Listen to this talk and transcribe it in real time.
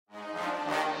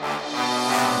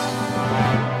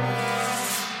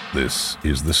This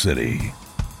is the city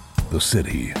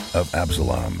of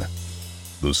Absalom,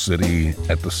 the city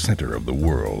at the center of the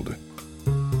world.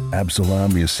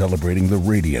 Absalom is celebrating the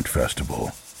Radiant Festival,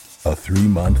 a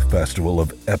 3-month festival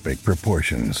of epic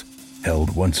proportions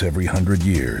held once every 100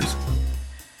 years.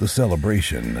 The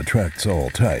celebration attracts all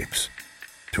types: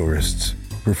 tourists,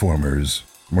 performers,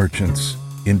 merchants,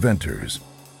 inventors,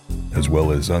 as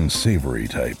well as unsavory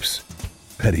types,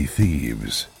 petty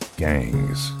thieves,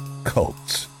 gangs,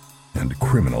 cults, and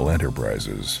criminal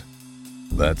enterprises.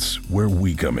 That's where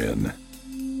we come in.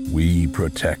 We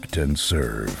protect and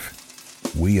serve.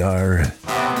 We are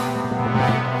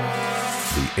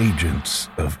the Agents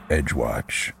of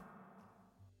Edgewatch.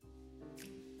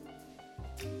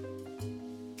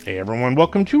 Hey everyone,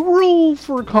 welcome to Roll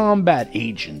for Combat,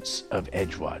 Agents of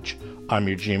Edgewatch. I'm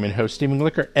your GM and host, Stephen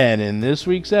Glicker, and in this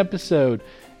week's episode,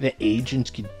 the agents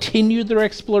continue their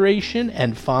exploration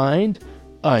and find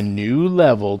a new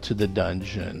level to the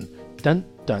dungeon. Dun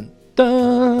dun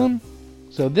dun!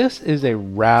 So this is a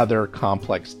rather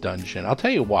complex dungeon. I'll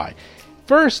tell you why.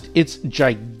 First, it's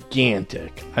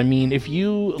gigantic. I mean, if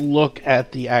you look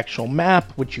at the actual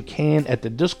map, which you can at the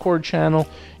Discord channel,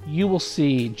 you will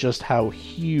see just how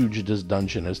huge this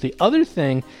dungeon is. The other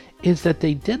thing is that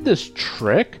they did this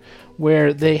trick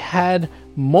where they had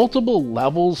multiple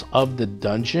levels of the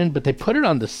dungeon, but they put it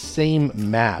on the same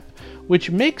map,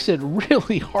 which makes it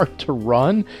really hard to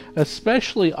run,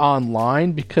 especially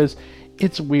online, because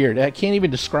it's weird. I can't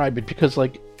even describe it, because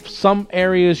like some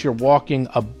areas you're walking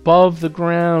above the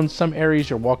ground, some areas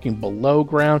you're walking below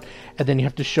ground, and then you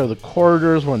have to show the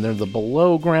corridors when they're the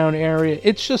below ground area.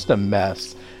 It's just a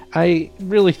mess. I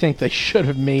really think they should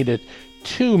have made it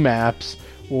 2 maps,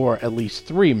 or at least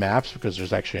 3 maps, because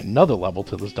there's actually another level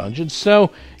to this dungeon.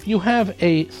 So you have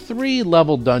a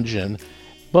 3-level dungeon,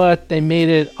 but they made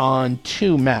it on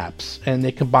 2 maps, and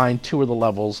they combined 2 of the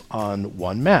levels on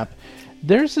 1 map.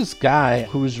 There's this guy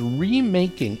who's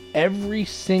remaking every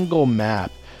single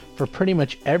map for pretty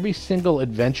much every single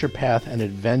adventure path and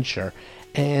adventure,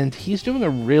 and he's doing a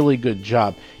really good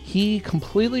job. He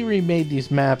completely remade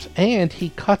these maps, and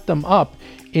he cut them up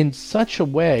in such a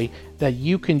way that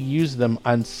you can use them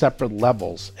on separate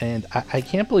levels. And I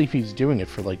can't believe he's doing it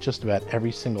for like just about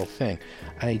every single thing.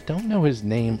 I don't know his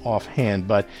name offhand,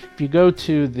 but if you go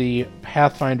to the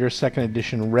Pathfinder 2nd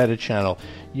Edition Reddit channel,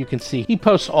 you can see he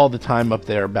posts all the time up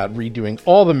there about redoing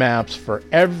all the maps for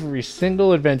every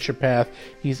single adventure path.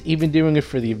 He's even doing it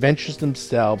for the adventures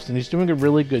themselves, and he's doing a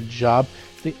really good job.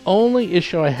 The only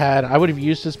issue I would have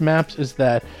used his maps, is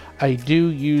that I do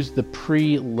use the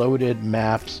pre-loaded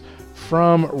maps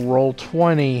from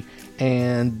Roll20,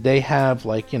 and they have,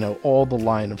 like, you know, all the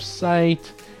line of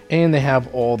sight, and they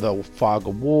have all the fog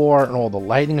of war and all the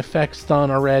lighting effects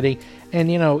done already.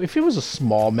 And, you know, if it was a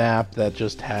small map that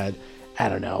just had, I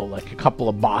don't know, like a couple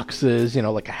of boxes, you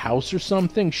know, like a house or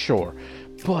something, sure.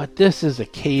 But this is a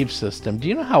cave system. Do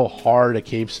you know how hard a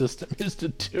cave system is to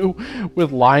do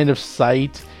with line of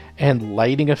sight and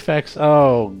lighting effects?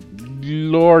 Oh,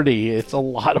 lordy, it's a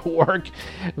lot of work.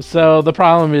 So the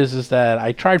problem is that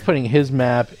I tried putting his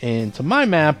map into my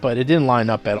map, but it didn't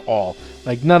line up at all.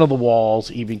 Like, none of the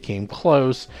walls even came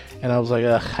close, and I was like,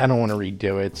 ugh, I don't want to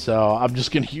redo it, so I'm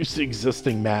just going to use the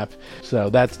existing map.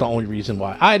 So that's the only reason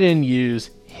why I didn't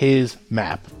use his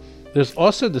map. There's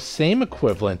also the same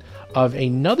equivalent of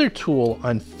another tool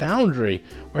on Foundry,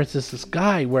 where it's this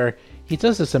guy where he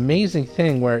does this amazing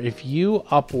thing where if you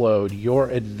upload your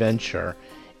adventure,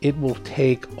 it will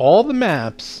take all the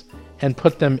maps and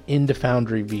put them into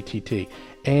Foundry VTT.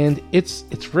 And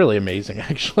it's really amazing,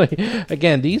 actually.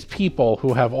 Again, these people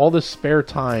who have all this spare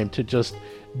time to just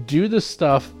do this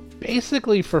stuff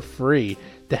basically for free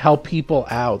to help people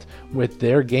out with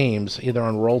their games, either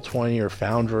on Roll20 or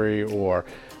Foundry or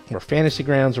Fantasy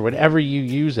Grounds or whatever you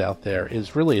use out there,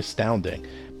 is really astounding.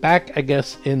 Back, I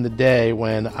guess, in the day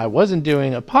when I wasn't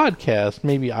doing a podcast,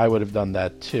 maybe I would have done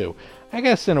that too. I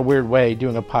guess in a weird way,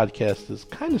 doing a podcast is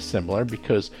kind of similar,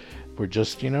 because we're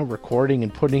just, you know, recording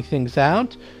and putting things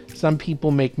out. Some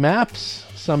people make maps,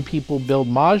 some people build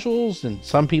modules, and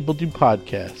some people do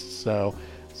podcasts.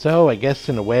 So I guess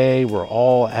in a way, we're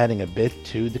all adding a bit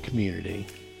to the community.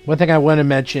 One thing I want to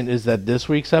mention is that this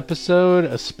week's episode,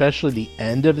 especially the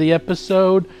end of the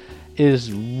episode,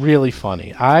 is really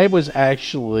funny. I was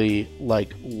actually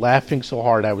like laughing so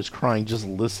hard I was crying just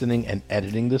listening and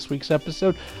editing this week's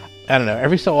episode. I don't know,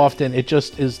 every so often it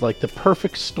just is like the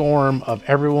perfect storm of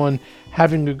everyone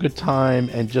having a good time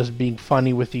and just being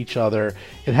funny with each other.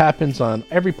 It happens on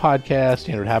every podcast,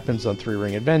 you know, it happens on 3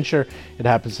 Ring Adventure, it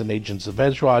happens in Agents of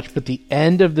Edgewatch, but the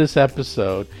end of this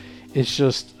episode It's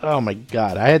just, oh my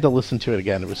god, I had to listen to it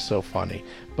again. It was so funny.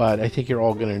 But I think you're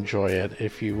all going to enjoy it.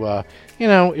 If you,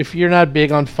 if you're not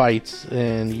big on fights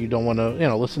and you don't want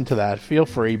to, listen to that, feel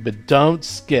free. But don't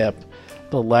skip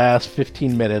the last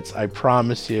 15 minutes. I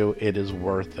promise you it is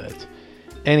worth it.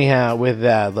 Anyhow, with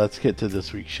that, let's get to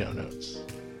this week's show notes.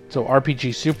 So RPG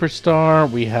Superstar,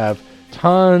 we have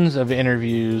tons of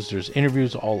interviews. There's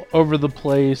interviews all over the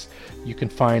place. You can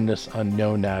find us on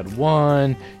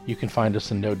NoNad1. You can find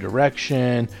us in No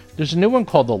Direction. There's a new one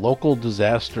called the Local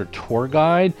Disaster Tour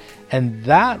Guide, and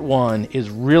that one is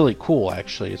really cool,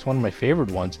 actually. It's one of my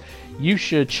favorite ones. You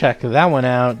should check that one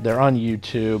out. They're on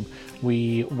YouTube.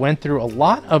 We went through a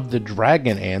lot of the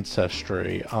dragon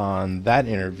ancestry on that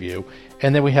interview.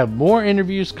 And then we have more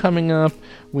interviews coming up.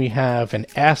 We have an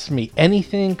Ask Me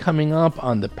Anything coming up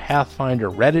on the Pathfinder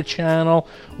Reddit channel,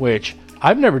 which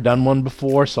I've never done one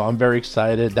before, so I'm very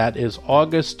excited. That is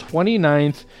August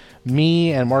 29th.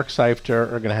 Me and Mark Seifter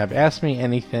are going to have Ask Me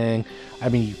Anything. I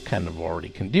mean, you kind of already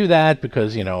can do that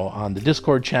because, on the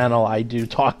Discord channel, I do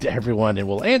talk to everyone and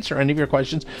will answer any of your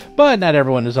questions, but not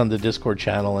everyone is on the Discord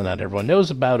channel and not everyone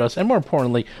knows about us. And more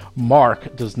importantly,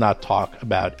 Mark does not talk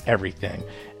about everything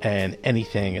and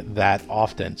anything that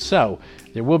often. So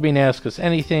there will be an Ask Us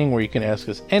Anything where you can ask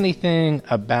us anything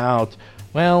about,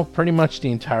 well, pretty much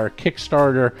the entire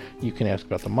Kickstarter. You can ask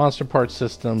about the monster part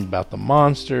system, about the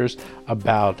monsters,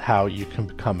 about how you can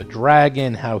become a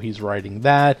dragon, how he's writing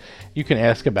that. You can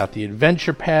ask about the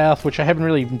adventure path, which I haven't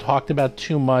really even talked about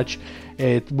too much.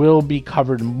 It will be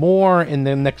covered more in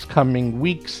the next coming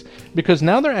weeks because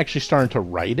now they're actually starting to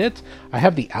write it. I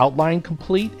have the outline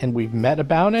complete and we've met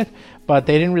about it, but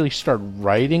they didn't really start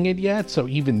writing it yet. So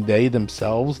even they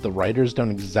themselves, the writers,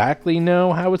 don't exactly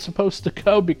know how it's supposed to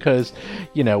go because,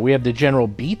 we have the general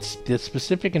beats. The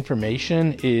specific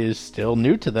information is still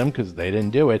new to them because they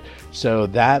didn't do it. So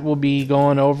that will be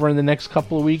going over in the next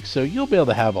couple of weeks. So you'll be able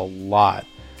to have a lot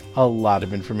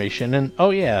of information. And oh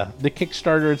yeah, the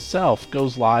Kickstarter itself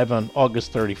goes live on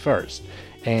August 31st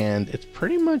and it's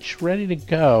pretty much ready to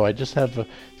go. I just have a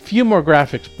few more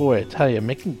graphics. Boy, I tell you,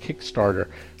 making Kickstarter,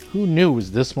 who knew it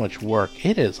was this much work?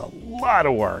 It is a lot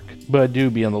of work, but do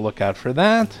be on the lookout for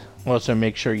that. Also,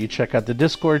 make sure you check out the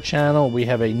Discord channel. We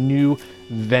have a new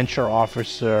venture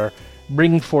officer,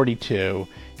 Bring42.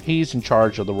 He's in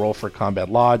charge of the Roll for Combat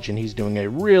Lodge, and he's doing a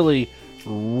really,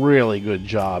 really good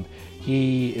job.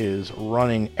 He is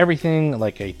running everything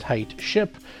like a tight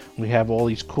ship. We have all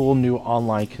these cool new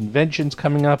online conventions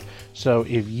coming up. So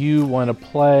if you want to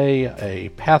play a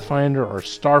Pathfinder or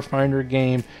Starfinder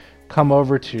game, come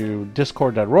over to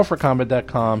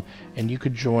discord.rollforcombat.com and you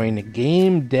could join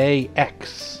Game Day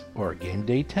X or Game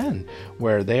Day 10,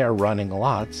 where they are running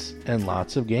lots and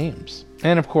lots of games.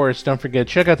 And of course, don't forget,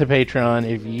 check out the Patreon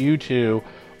if you too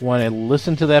want to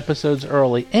listen to the episodes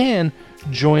early and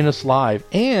join us live.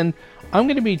 And I'm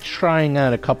going to be trying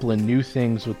out a couple of new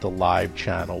things with the live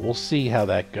channel. We'll see how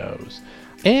that goes.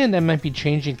 And I might be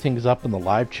changing things up in the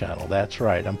live channel. That's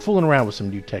right. I'm fooling around with some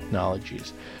new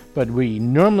technologies. But we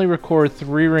normally record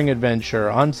 3 Ring Adventure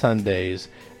on Sundays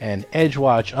and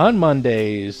Edgewatch on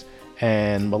Mondays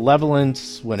and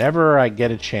Malevolence whenever I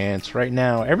get a chance. Right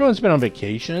now, everyone's been on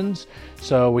vacations,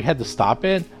 so we had to stop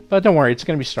it. But don't worry, it's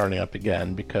going to be starting up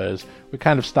again because we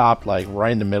kind of stopped like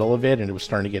right in the middle of it and it was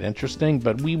starting to get interesting,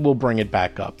 but we will bring it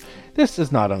back up. This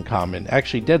is not uncommon.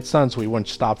 Actually, Dead Suns, we wouldn't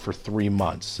stop for 3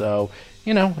 months. So,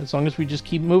 as long as we just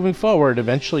keep moving forward,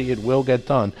 eventually it will get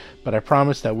done. But I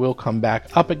promise that we'll come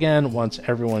back up again once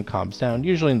everyone calms down.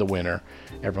 Usually in the winter,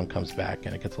 everyone comes back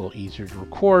and it gets a little easier to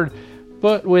record.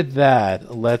 But with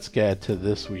that, let's get to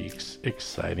this week's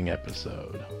exciting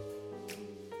episode.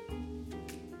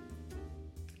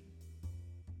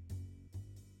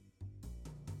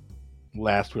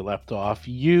 Last we left off,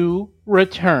 you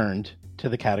returned to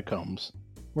the catacombs,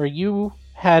 where you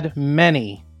had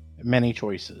many, many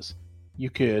choices. You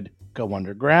could go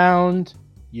underground,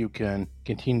 you can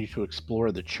continue to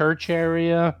explore the church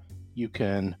area, you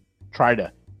can try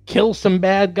to kill some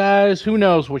bad guys, who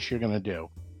knows what you're going to do.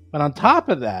 But on top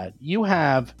of that, you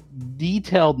have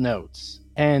detailed notes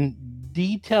and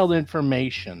detailed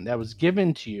information that was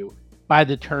given to you by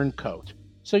the turncoat.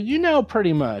 So you know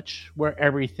pretty much where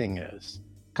everything is,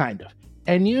 kind of.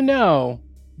 And you know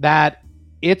that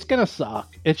it's going to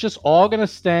suck. It's just all going to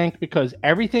stink because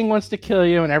everything wants to kill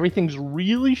you and everything's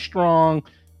really strong.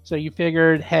 So you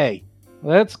figured, hey,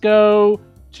 let's go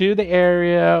to the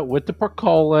area with the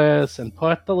portcullis and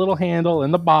put the little handle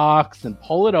in the box and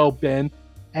pull it open.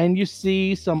 And you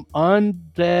see some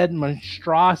undead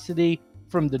monstrosity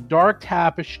from the dark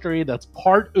tapestry that's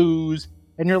part ooze.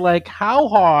 And you're like, how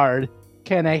hard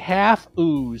can a half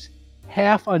ooze,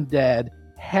 half undead,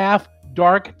 half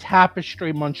dark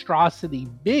tapestry monstrosity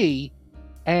be,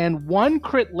 and one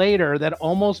crit later that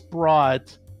almost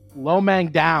brought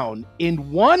Lomang down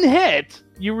in one hit,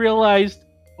 you realized,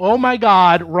 oh my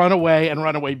god, run away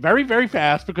very, very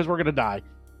fast because we're going to die.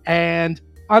 And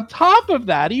on top of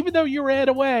that, even though you ran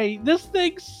away, this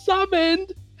thing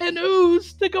summoned an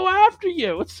ooze to go after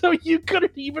you, so you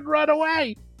couldn't even run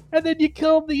away. And then you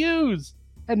killed the ooze.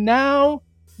 And now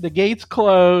the gate's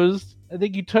closed. I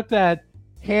think you took that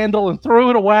handle and threw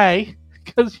it away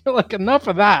because you're like, enough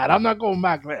of that. I'm not going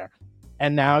back there.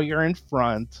 And now you're in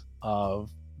front of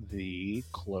the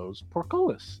closed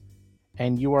portcullis.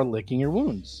 And you are licking your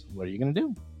wounds. What are you going to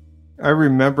do? I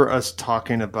remember us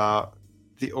talking about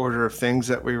the order of things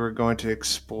that we were going to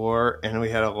explore, and we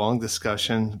had a long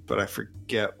discussion, but I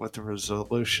forget what the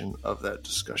resolution of that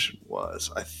discussion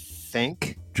was. I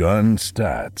think John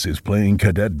Statz is playing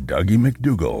Cadet Dougie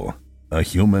McDougal, a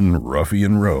human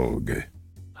ruffian rogue.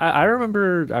 I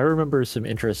remember some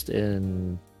interest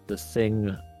in the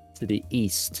thing to the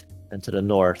east and to the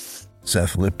north.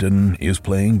 Seth Lipton is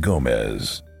playing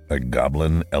Gomez, a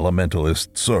goblin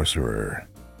elementalist sorcerer.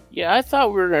 Yeah, I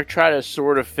thought we were going to try to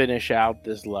sort of finish out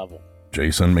this level.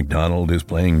 Jason McDonald is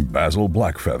playing Basil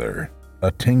Blackfeather,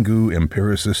 a Tengu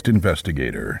empiricist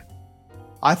investigator.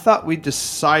 I thought we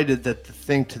decided that the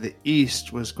thing to the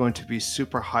east was going to be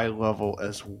super high level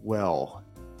as well,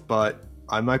 but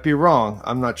I might be wrong.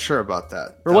 I'm not sure about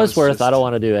that. For what's worth, I don't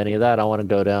want to do any of that. I want to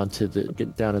go down to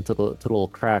get down into the little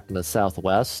crack in the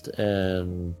southwest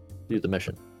and do the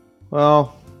mission.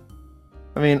 Well,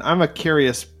 I mean, I'm a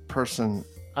curious person.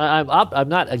 I'm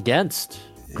not against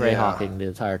greyhawking the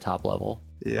entire top level.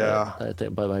 Yeah.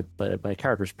 But my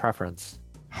character's preference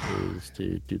is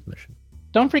to do the mission.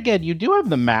 Don't forget, you do have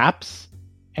the maps,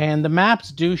 and the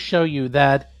maps do show you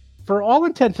that, for all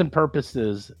intents and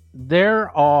purposes, there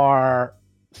are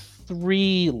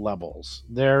 3 levels.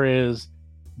 There is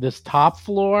this top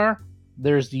floor,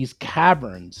 there's these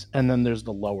caverns, and then there's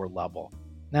the lower level.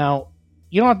 Now,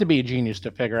 you don't have to be a genius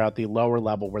to figure out the lower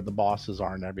level where the bosses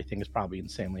are and everything is probably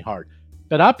insanely hard.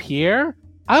 But up here,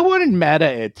 I wouldn't meta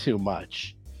it too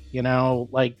much. You know,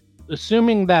 like,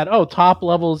 assuming that, top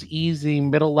level is easy,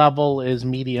 middle level is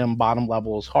medium, bottom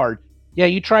level is hard. Yeah,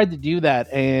 you tried to do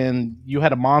that, and you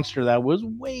had a monster that was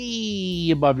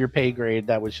way above your pay grade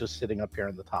that was just sitting up here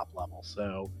in the top level.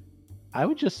 So I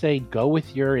would just say go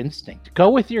with your instinct. Go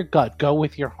with your gut. Go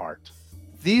with your heart.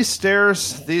 These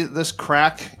stairs, this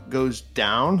crack goes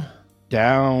down?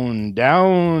 Down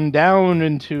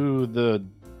into the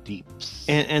deeps.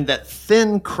 And that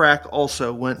thin crack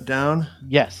also went down?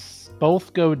 Yes,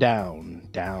 both go down.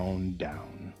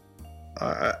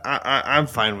 I'm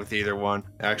fine with either one,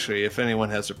 actually, if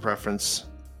anyone has a preference.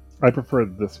 I prefer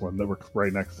this one that we're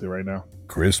right next to right now.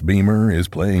 Chris Beamer is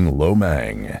playing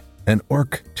Lomang, an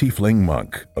orc tiefling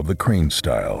monk of the Crane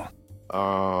style.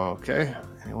 Okay.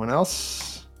 Anyone else?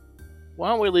 Why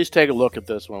don't we at least take a look at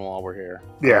this one while we're here?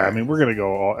 Yeah, I mean, we're going to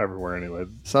go everywhere anyway.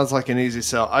 Sounds like an easy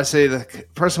sell. I say the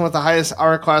person with the highest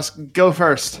hour class, go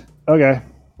first. Okay.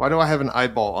 Why do I have an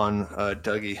eyeball on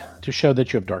Dougie? To show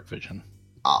that you have dark vision.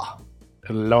 Ah.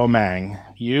 Lomang,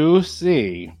 you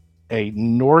see a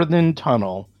northern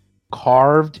tunnel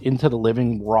carved into the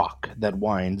living rock that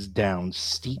winds down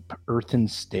steep earthen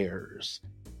stairs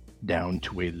down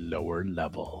to a lower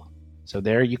level. So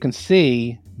there you can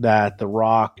see that the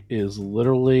rock is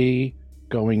literally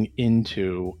going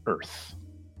into earth.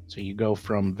 So you go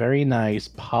from very nice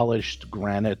polished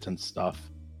granite and stuff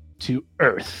to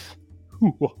earth.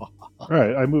 All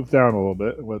right, I moved down a little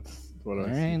bit. What do I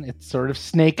see? And it's sort of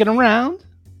snaking around.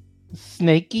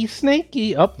 Snaky.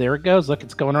 Oh, there it goes. Look,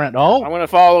 it's going around. Oh, I'm going to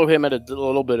follow him at a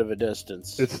little bit of a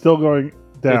distance. It's still going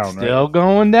down, it's still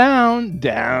going down.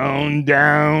 Down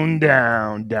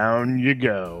you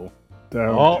go.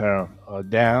 Downtown.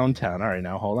 Downtown. All right,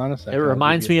 now hold on a second. It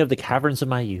reminds me of the caverns of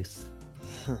my youth.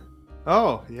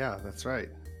 Oh, yeah, that's right.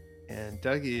 And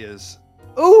Dougie is...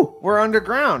 Ooh, we're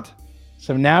underground.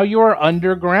 So now you are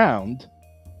underground,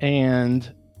 and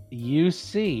you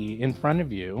see in front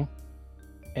of you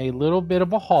a little bit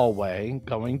of a hallway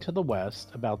going to the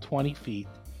west, about 20 feet,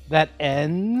 that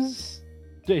ends...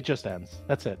 It just ends.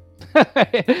 That's it.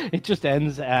 It just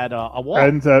ends at a wall.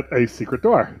 Ends at a secret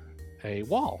door. A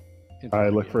wall. I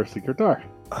look for a secret door.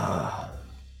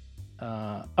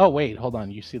 Oh, wait, hold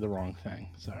on. You see the wrong thing.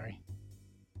 Sorry.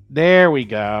 There we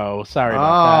go. Sorry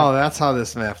about that. That's how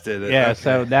this map did it. Yeah, Okay.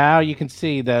 So now you can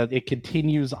see that it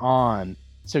continues on.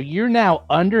 So you're now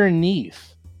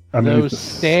underneath those the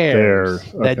stairs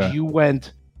that Okay. you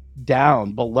went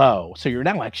down below. So you're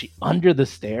now actually under the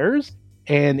stairs,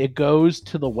 and it goes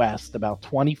to the west about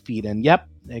 20 feet. And yep,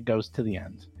 it goes to the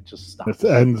end. It just stops. It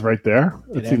ends right there.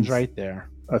 It ends right there.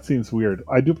 That seems weird.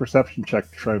 I do perception check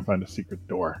to try and find a secret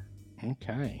door.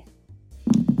 Okay.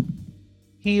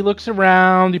 He looks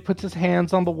around, he puts his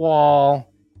hands on the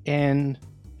wall, and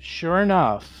sure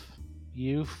enough,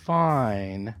 you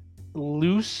find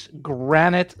loose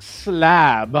granite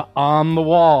slab on the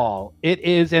wall. It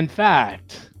is, in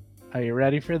fact, are you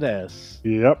ready for this?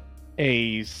 Yep.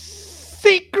 A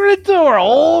secret door.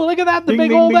 Oh, look at that, the Ding, big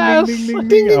ding, old ding, ass. ding, ding,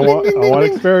 ding, ding. I want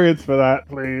experience for that,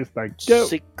 please. Thank you.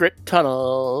 Secret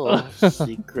tunnel.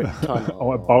 Secret tunnel. I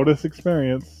want bonus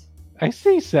experience. I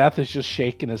see Seth is just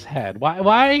shaking his head.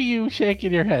 Why are you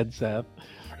shaking your head, Seth?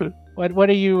 What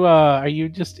are you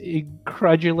just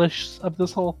incredulous of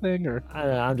this whole thing, or?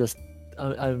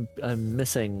 I'm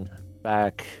missing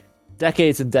back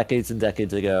decades and decades and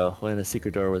decades ago when a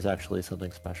secret door was actually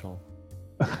something special.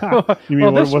 You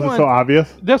mean was it so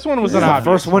obvious? This one was an The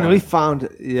obvious first one we found.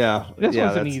 Yeah. This yeah,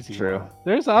 was an that's easy true. one.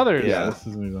 There's others. Yeah. This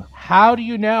isn't either. How do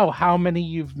you know how many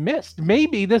you've missed?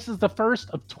 Maybe this is the first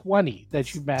of 20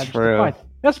 that you've managed True. to find.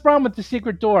 That's the problem with the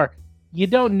secret door. You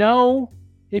don't know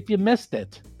if you missed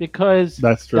it because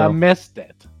That's true. you missed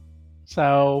it.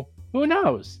 So who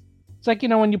knows? It's like,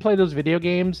 when you play those video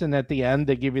games and at the end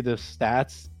they give you the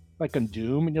stats like on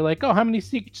Doom and you're like, oh, how many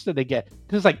secrets did they get?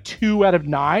 Because it's like 2 out of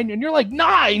 9 and you're like,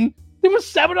 9? There was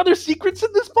 7 other secrets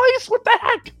in this place? What the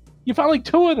heck? You found like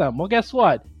 2 of them. Well, guess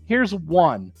what? Here's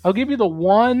 1. I'll give you the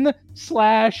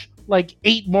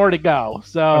 1/8 more to go.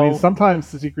 So I mean,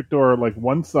 sometimes the secret door, like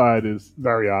one side is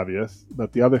very obvious,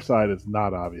 but the other side is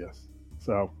not obvious.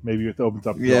 So maybe it opens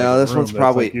up. To Yeah, like a this room one's that's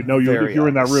probably like, if very you were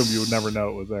in that room, obvious. you would never know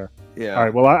it was there. Yeah. All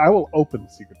right. Well, I will open the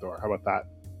secret door. How about that?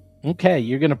 okay,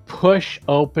 you're gonna push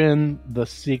open the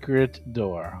secret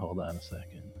door. Hold on a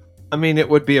second. I mean, it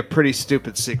would be a pretty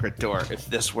stupid secret door if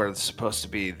this were supposed to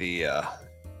be the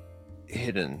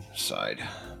hidden side.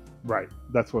 Right.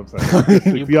 That's what I'm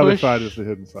saying. You the other push- side is the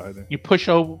hidden side. You push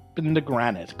open the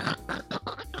granite,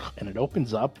 and it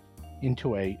opens up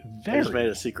into a I just made very,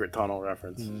 a secret tunnel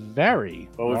reference. very.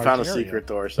 Well, we large found a area. secret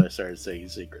door, so I started saying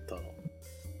secret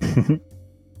tunnel.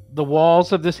 The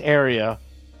walls of this area,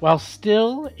 while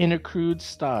still in a crude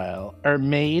style, are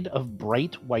made of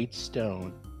bright white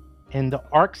stone, and the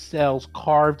arc cells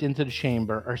carved into the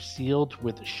chamber are sealed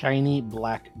with shiny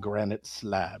black granite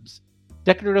slabs.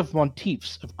 Decorative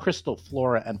motifs of crystal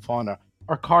flora and fauna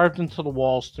are carved into the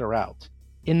walls throughout.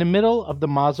 In the middle of the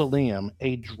mausoleum,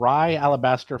 a dry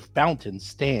alabaster fountain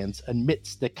stands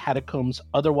amidst the catacombs'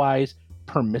 otherwise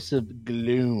permissive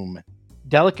gloom.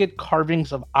 Delicate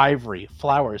carvings of ivory,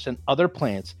 flowers, and other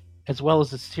plants, as well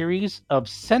as a series of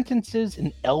sentences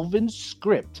in elven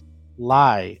script,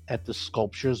 lie at the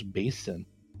sculpture's basin,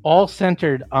 all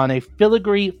centered on a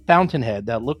filigree fountainhead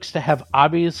that looks to have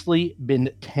obviously been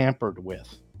tampered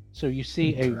with. So you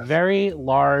see a very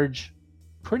large,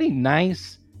 pretty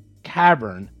nice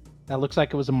cavern that looks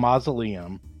like it was a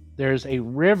mausoleum. There's a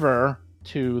river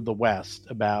to the west,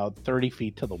 about 30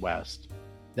 feet to the west,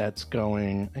 that's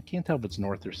going, I can't tell if it's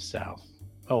north or south.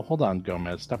 Oh, hold on,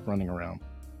 Gomez, stop running around.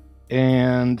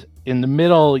 And in the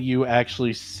middle, you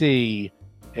actually see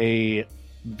a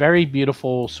very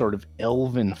beautiful sort of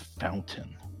elven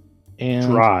fountain.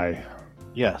 And Dry.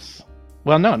 yes.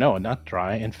 Well, no, not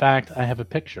dry. In fact, I have a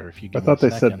picture. If you I give thought me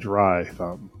they a said second. dry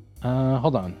fountain.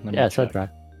 Hold on. Let me Yeah, it's check. not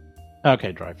dry.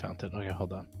 Okay, dry fountain. Okay,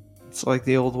 hold on. It's like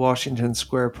the old Washington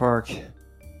Square Park. If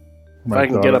My I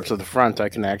can get daughter- up to the front, I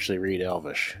can actually read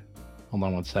Elvish. Hold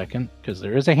on one second, because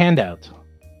there is a handout.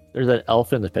 There's an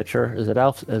elf in the picture. Is that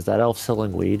elf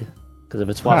selling weed? Because if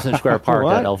it's Washington Square Park,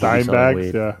 What? that elf would be Dime selling bags.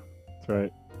 weed. Yeah, that's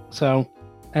right. So,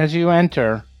 as you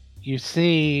enter, you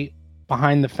see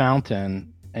behind the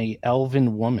fountain a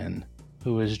elven woman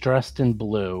who is dressed in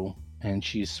blue, and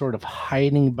she's sort of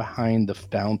hiding behind the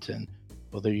fountain,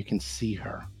 although you can see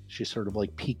her. She's sort of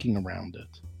like peeking around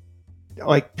it.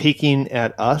 Like peeking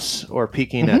at us or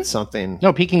peeking Mhm. at something.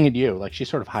 No, peeking at you, like she's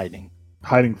sort of hiding.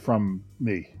 Hiding from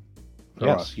me. For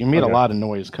Yes, us. you made Okay. a lot of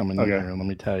noise coming in Okay. here, let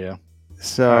me tell you.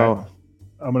 So,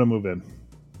 I'm gonna move in,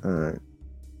 all right.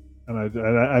 and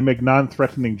I make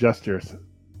non-threatening gestures.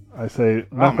 I say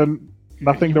my-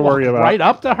 nothing You to worry walk about. Right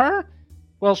up to her?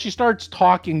 Well, she starts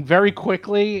talking very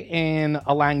quickly in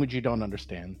a language you don't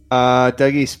understand.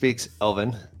 Dougie speaks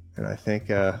Elven, and I think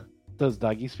Does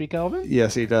Dougie speak Elven?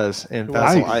 yes, he does. And Who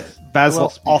Basil, else? Who Basil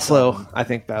else speaks also. Elven? I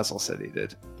think Basil said he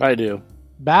did. I do.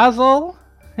 Basil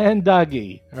and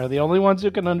Dougie are the only ones who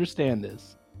can understand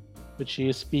this. But she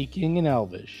is speaking in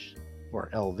Elvish, or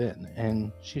Elven,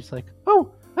 and she's like,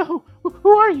 oh,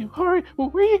 who are you? Where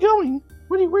are you going?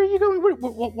 Where are you going?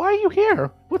 Why are you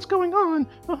here? What's going on?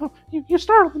 Oh, you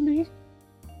startled me.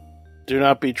 Do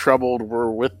not be troubled.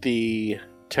 We're with the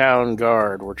town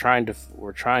guard. We're trying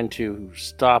to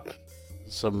stop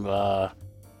some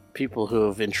people who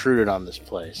have intruded on this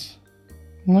place.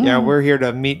 Yeah, we're here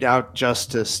to mete out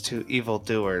justice to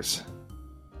evildoers.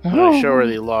 I'm gonna show her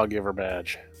the lawgiver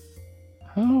badge.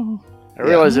 Oh. I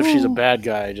realize if she's a bad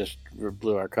guy, I just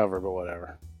blew our cover, but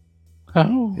whatever.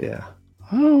 Oh. Yeah.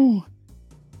 Oh.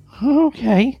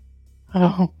 Okay.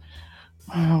 Oh.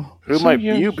 Oh. Who So might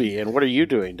you're- you be, and what are you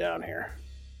doing down here?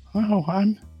 Oh,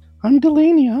 I'm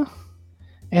Delania,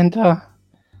 and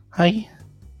I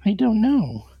don't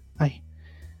know.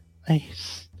 I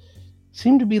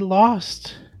seem to be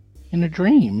lost in a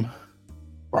dream.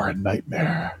 Or a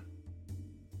nightmare.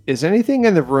 Is anything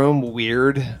in the room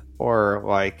weird or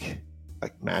like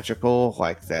magical?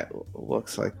 Like that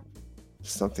looks like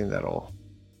something that'll.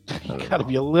 You gotta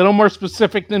be a little more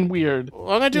specific than weird.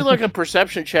 Well, I'm gonna do like a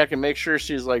perception check and make sure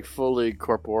she's like fully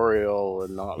corporeal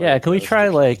and not. Yeah, like can we ghost try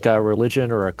or like something.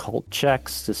 religion or occult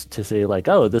checks just to say like,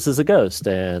 oh, this is a ghost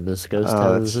and this ghost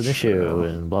has that's an issue true.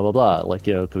 and blah blah blah. Like,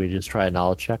 can we just try a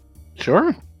knowledge check?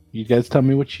 Sure. You guys tell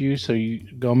me what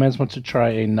Gomez wants to try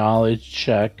a knowledge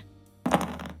check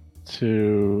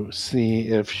to see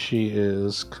if she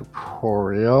is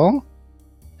corporeal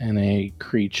and a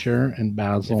creature, and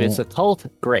Basil. If it's occult,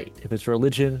 great. If it's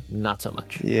religion, not so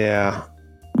much. Yeah.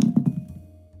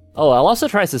 Oh, I'll also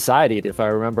try society if I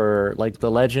remember like the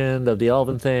legend of the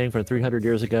elven thing from 300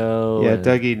 years ago. Yeah, and-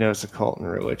 Dougie knows occult and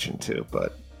religion too,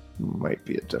 but might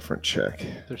be a different check.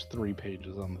 There's 3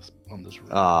 pages on this room.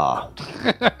 Ah.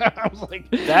 I was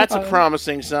like, That's a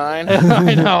promising sign.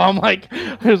 I know. I'm like,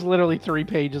 there's literally 3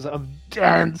 pages of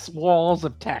dense walls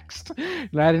of text,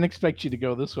 and I didn't expect you to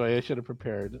go this way. I should have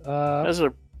prepared. As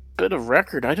a bit of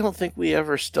record, I don't think we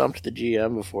ever stumped the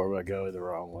GM before by going the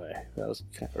wrong way. That was,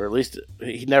 or at least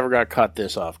he never got caught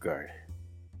this off guard.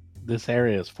 This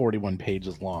area is 41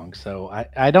 pages long, so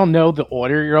I don't know the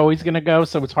order you're always going to go,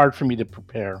 so it's hard for me to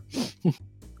prepare.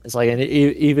 It's like, and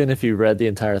even if you read the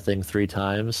entire thing 3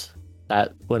 times,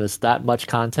 that when it's that much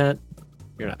content,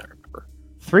 you're not gonna remember.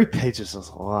 3 pages is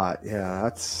a lot. Yeah,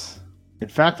 that's. In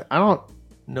fact, I don't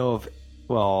know if.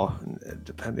 Well,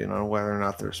 depending on whether or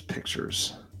not there's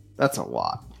pictures, that's a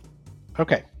lot.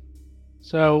 Okay,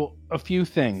 so a few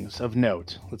things of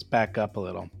note. Let's back up a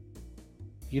little.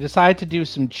 You decide to do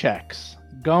some checks.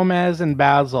 Gomez and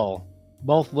Basil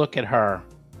both look at her,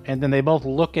 and then they both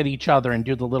look at each other and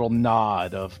do the little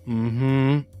nod of,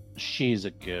 she's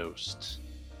a ghost.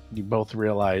 You both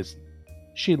realize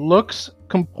she looks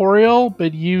corporeal,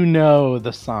 but you know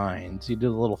the signs. You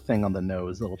do the little thing on the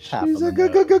nose, little tap She's on a the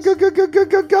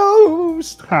nose.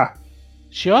 ghost. Ha!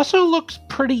 She also looks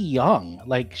pretty young.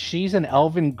 Like, she's an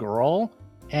elven girl,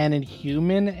 and in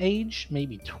human age,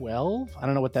 maybe 12. I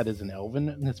don't know what that is in elven.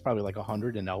 It's probably like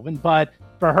 100 in elven. But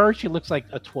for her, she looks like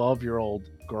a 12-year-old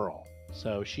girl.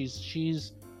 So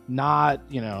she's not,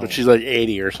 But she's like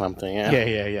 80 or something.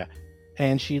 Yeah. Yeah.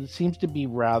 And she seems to be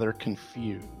rather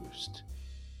confused.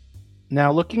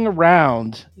 Now, looking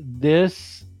around,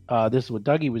 this is what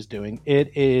Dougie was doing.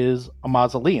 It is a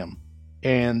mausoleum.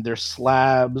 And there's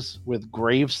slabs with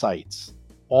grave sites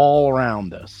all around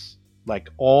this. Like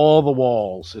all the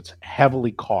walls, it's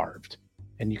heavily carved.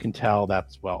 And you can tell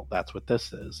that's what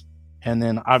this is. And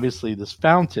then obviously this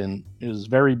fountain is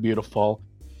very beautiful.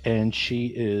 And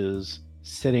she is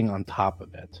sitting on top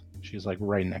of it. She's like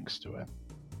right next to it.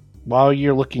 While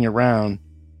you're looking around,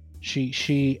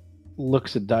 she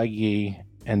looks at Dougie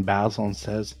and Basil and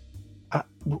says,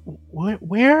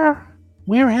 where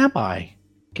am I?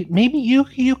 Maybe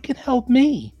you can help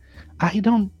me. I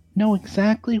don't know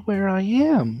exactly where I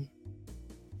am.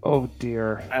 Oh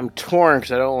dear. I'm torn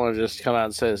because I don't want to just come out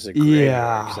and say this is a graveyard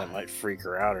Yeah. because that might freak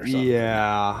her out or something.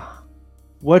 Yeah.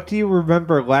 What do you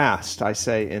remember last? I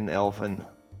say in Elven.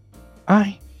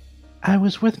 I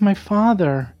was with my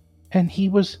father, and he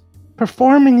was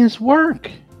performing his work.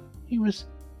 He was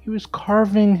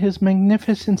carving his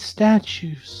magnificent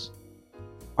statues.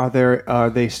 Are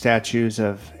they statues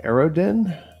of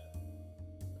Erodin?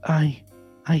 I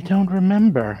don't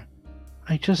remember.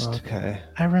 Okay.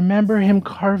 I remember him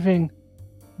carving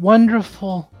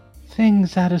wonderful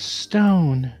things out of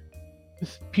stone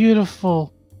with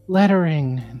beautiful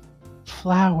lettering and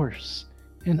flowers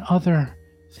and other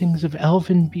things of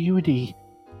elven beauty.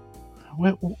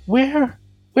 Where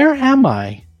am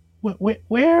I?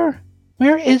 Where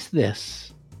is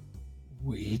this?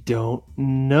 We don't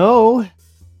know.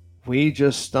 We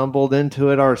just stumbled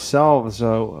into it ourselves.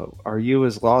 So are you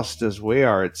as lost as we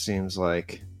are? It seems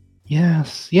like.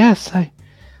 Yes, I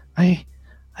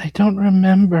don't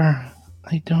remember.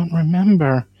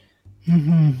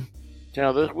 Mm-hmm.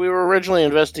 We were originally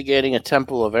investigating a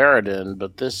temple of Eredin,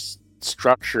 but this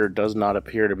structure does not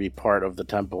appear to be part of the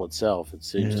temple itself. It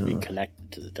seems to be Yeah.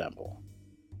 connected to the temple.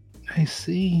 I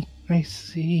see.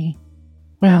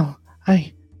 Well,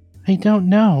 I don't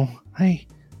know. I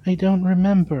don't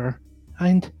remember.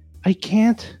 And I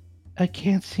can't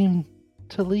seem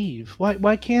to leave.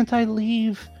 Why can't I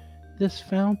leave this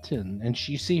fountain? And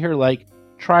you see her like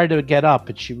try to get up,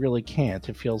 but she really can't.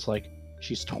 It feels like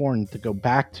she's torn to go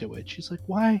back to it. She's like,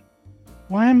 why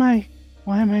am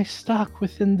I stuck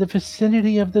within the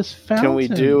vicinity of this fountain? Can we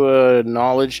do a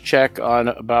knowledge check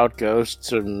about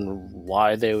ghosts and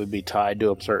why they would be tied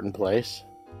to a certain place?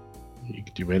 You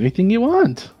can do anything you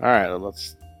want. All right,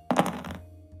 let's.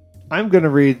 I'm going to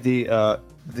read the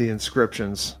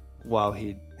inscriptions while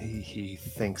he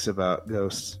thinks about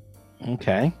ghosts.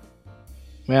 Okay.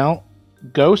 Well,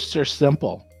 ghosts are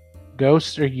simple.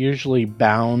 Ghosts are usually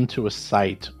bound to a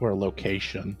site or a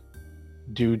location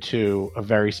due to a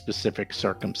very specific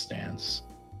circumstance.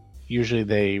 Usually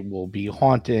they will be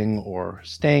haunting or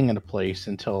staying in a place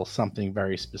until something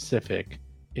very specific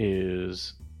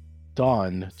is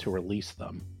done to release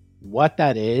them. What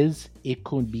that is, it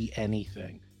could be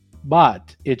anything.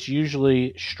 But it's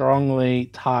usually strongly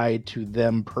tied to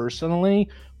them personally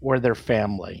or their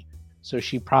family. So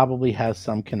she probably has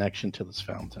some connection to this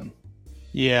fountain.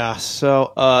 Yeah,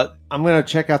 so I'm going to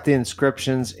check out the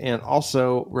inscriptions and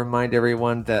also remind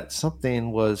everyone that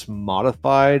something was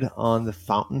modified on the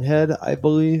fountainhead, I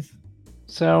believe.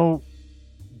 So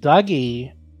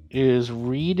Dougie is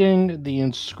reading the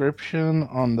inscription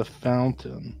on the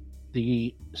fountain.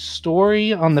 The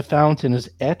story on the fountain is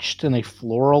etched in a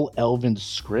floral elven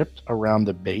script around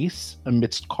the base,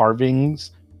 amidst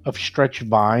carvings of stretched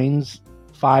vines,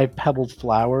 5 petaled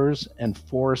flowers, and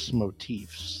forest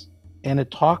motifs. And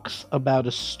it talks about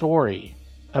a story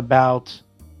about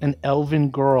an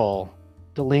elven girl,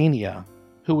 Delania,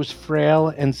 who was frail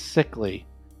and sickly,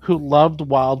 who loved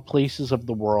wild places of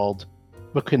the world,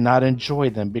 but could not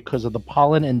enjoy them because of the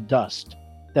pollen and dust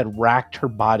that racked her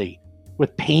body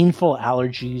with painful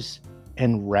allergies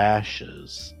and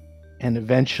rashes. And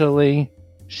eventually,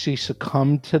 she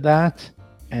succumbed to that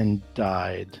and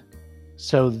died.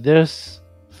 So this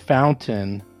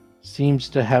fountain seems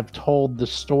to have told the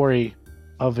story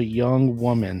of a young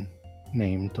woman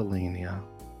named Delania.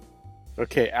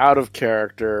 Okay, out of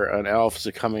character, an elf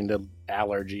succumbing to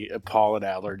pollen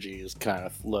allergy is kind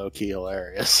of low-key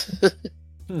hilarious.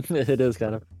 It is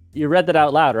kind of. You read that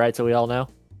out loud, right? So we all know.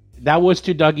 That was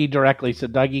to Dougie directly, so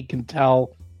Dougie can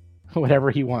tell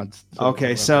whatever he wants.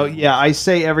 Okay, so yeah, I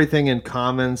say everything in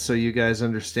common so you guys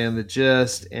understand the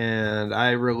gist, and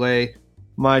I relay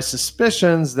my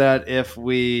suspicions that if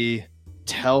we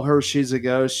tell her she's a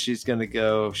ghost, she's gonna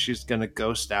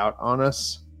ghost out on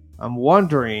us. I'm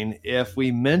wondering if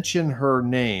we mention her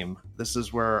name. This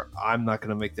is where I'm not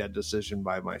gonna make that decision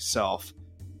by myself.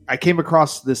 I came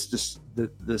across this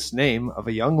name of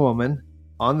a young woman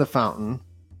on the fountain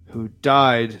who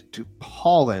died to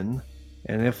pollen,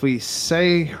 and if we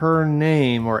say her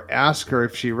name or ask her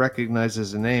if she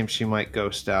recognizes a name, she might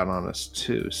ghost out on us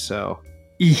too. So,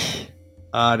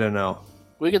 I don't know.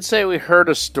 We could say we heard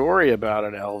a story about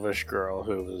an elvish girl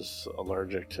who was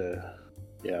allergic to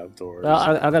outdoors.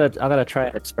 Well, I'm gonna try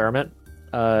an experiment.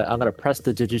 I'm gonna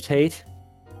prestidigitate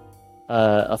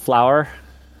a flower,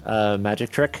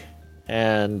 magic trick,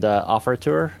 and offer it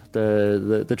to her.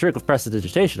 The trick of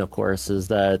prestidigitation, of course, is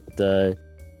that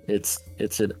it's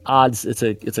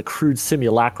a crude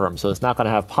simulacrum, so it's not gonna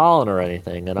have pollen or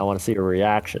anything. And I want to see her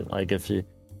reaction.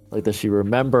 Does she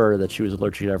remember that she was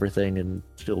allergic to everything and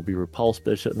she'll be repulsed,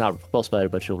 but not repulsed by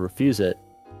it, but she'll refuse it,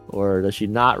 or does she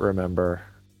not remember?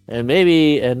 And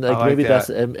maybe that's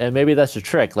the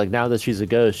trick. Like, now that she's a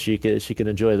ghost, she can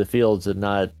enjoy the fields and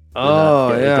not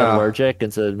get allergic,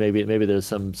 and so maybe there's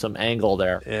some angle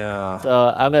there. Yeah.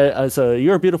 So so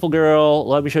you're a beautiful girl.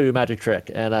 Let me show you a magic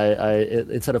trick. And I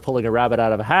instead of pulling a rabbit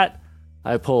out of a hat,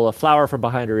 I pull a flower from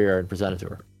behind her ear and present it to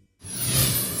her.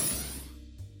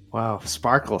 Wow,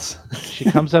 sparkles. She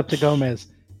comes up to Gomez,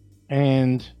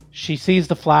 and she sees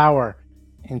the flower,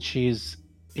 and she's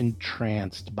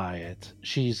entranced by it.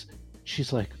 She's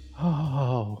like,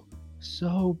 oh,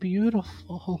 so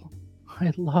beautiful.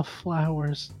 I love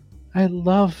flowers. I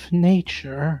love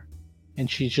nature.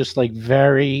 And she's just like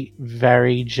very,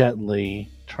 very gently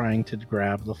trying to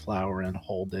grab the flower and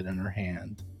hold it in her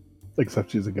hand.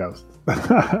 Except she's a ghost.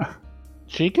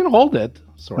 She can hold it,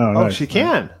 sort of. Oh, Oh, nice. she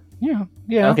can. Yeah.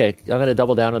 Okay, I'm gonna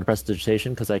double down on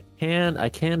prestidigitation because I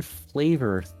can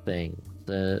flavor things.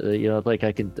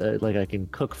 I can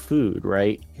cook food,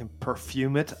 right? You can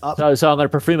perfume it up. So I'm gonna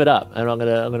perfume it up, and I'm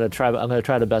gonna try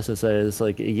the best to say it's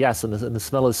like, yes, and the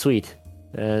smell is sweet.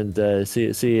 and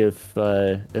see if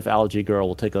Algae Girl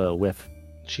will take a whiff.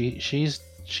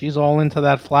 She's all into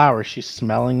that flower. She's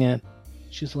smelling it.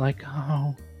 She's like,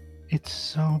 oh, it's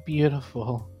so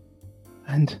beautiful.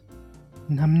 And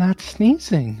I'm not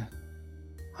sneezing.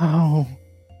 Oh,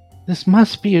 this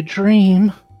must be a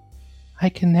dream. I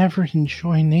can never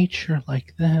enjoy nature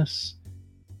like this.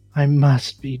 I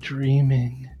must be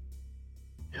dreaming.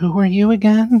 Who are you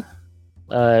again?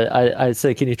 I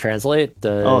say, can you translate?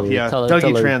 Dougie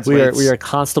her, translates. We are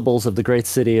constables of the great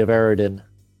city of Eridan.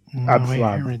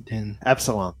 Absalom. Eridan.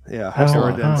 Absalom. Yeah.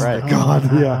 Absalom, Eridan's right. the god.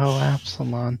 Yeah. Oh,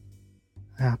 Absalom.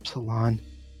 Absalom.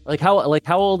 Like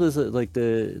how old is it? Like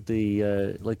the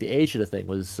age of the thing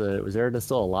was Eridan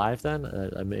still alive then?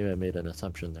 I made an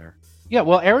assumption there. Yeah,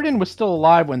 well, Eridan was still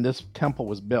alive when this temple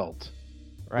was built.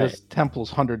 Right. This temple's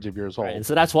hundreds of years old. Right. And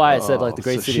so that's why I said like the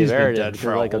great so city of she's been Eridan. dead Because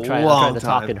for a like I'm trying long to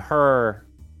talk time. in her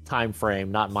time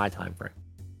frame, not my time frame.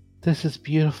 This is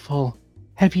beautiful.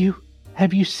 Have you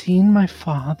seen my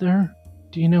father?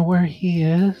 Do you know where he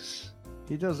is?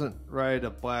 He doesn't ride a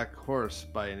black horse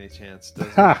by any chance, does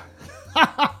he? Ha!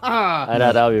 I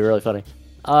know that would be really funny.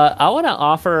 I want to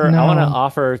offer. No. I want to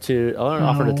offer to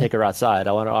No. take her outside.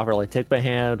 I want to offer like take my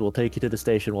hand. We'll take you to the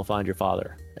station. We'll find your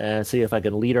father and see if I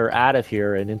can lead her out of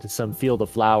here and into some field of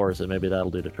flowers, and maybe that'll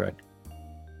do the trick.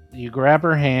 You grab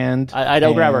her hand. I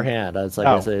don't grab her and- hand. It's like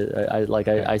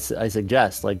I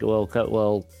suggest like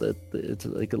it's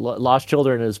like lost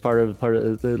children is part of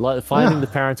finding the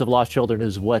parents of lost children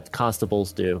is what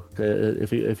constables do.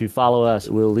 If you follow us,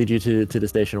 we'll lead you to the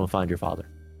station. We'll find your father.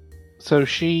 So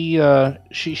she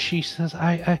says,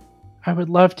 I would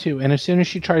love to. And as soon as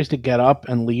she tries to get up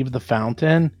and leave the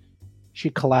fountain, she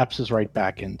collapses right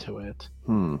back into it.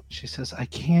 She says, I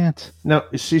can't. Now,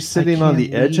 is she I sitting on the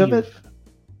can't edge of leave." it?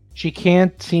 She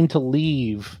can't seem to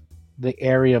leave the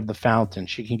area of the fountain.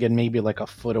 She can get maybe like a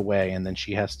foot away, and then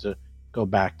she has to go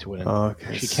back to it. And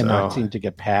Okay, she cannot so- seem to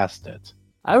get past it.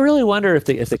 I really wonder if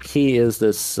the key is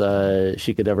this.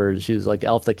 She's like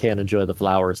elf that can't enjoy the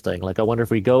flowers thing. Like I wonder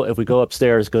if we go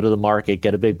upstairs, go to the market,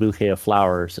 get a big bouquet of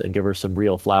flowers, and give her some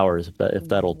real flowers. If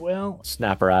that'll Well,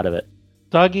 snap her out of it.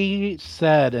 Dougie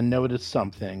said and noticed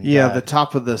something. Yeah, that the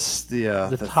top of this,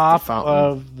 the top fountain.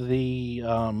 of the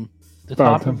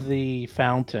top of the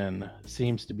fountain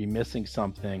seems to be missing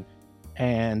something,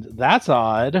 and that's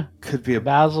odd. Could be a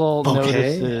Basil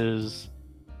bouquet? notices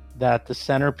that the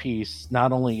centerpiece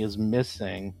not only is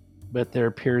missing, but there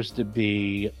appears to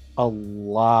be a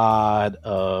lot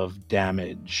of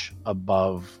damage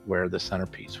above where the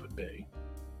centerpiece would be.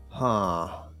 Huh.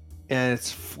 And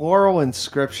it's floral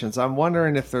inscriptions. I'm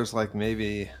wondering if there's like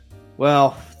maybe.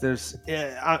 Well, there's.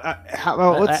 How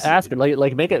about let's Ask her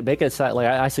like make a side like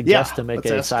I suggest Yeah, to make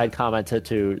let's a ask side comment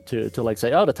to like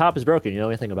say, oh, the top is broken. You know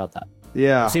anything about that?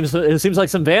 Yeah. It seems like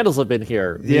some vandals have been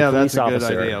here. The Yeah, police that's a good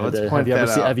officer. idea. Let's Have point you ever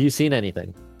that seen, out. Have you seen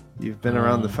anything? You've been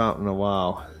around the fountain a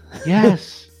while.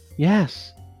 Yes,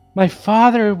 yes. My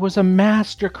father was a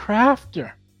master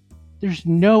crafter. There's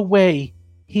no way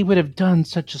he would have done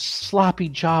such a sloppy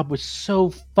job with so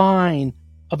fine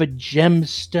of a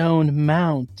gemstone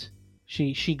mount.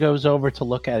 She goes over to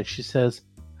look at it. She says,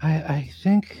 I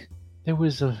think there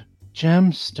was a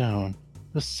gemstone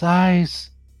the size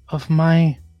of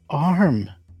my arm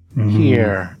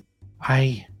here.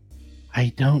 I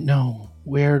don't know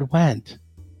where it went,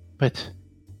 but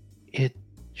it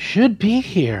should be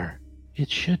here. It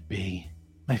should be.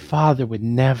 My father would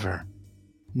never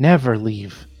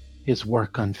leave his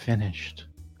work unfinished.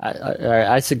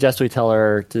 I suggest we tell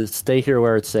her to stay here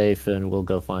where it's safe, and we'll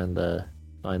go find the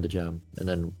gem, and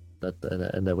then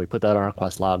we put that on our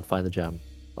quest log. Find the gem,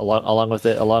 along with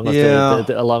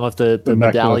the The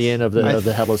medallion of I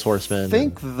the headless horseman. I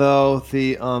think though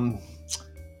the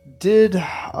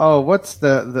what's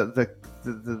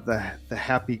the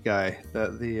happy guy,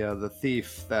 the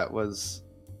thief that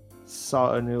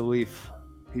saw a new leaf.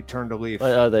 He turned a leaf.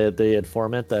 the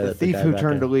informant, the thief guy who back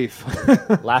turned a there.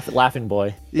 leaf. Laughing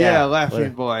boy. Yeah,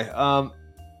 laughing boy.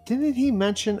 Didn't he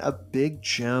mention a big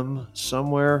gem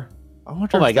somewhere? I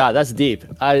wonder. Oh my if god, that's deep.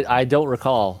 I don't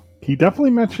recall. He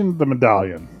definitely mentioned the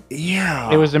medallion. Yeah.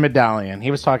 It was a medallion.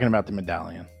 He was talking about the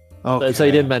medallion. Okay. So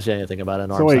he didn't mention anything about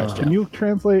an So wait, arm-sized can gem. you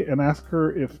translate and ask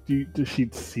her if does she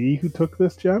see who took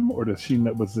this gem, or does she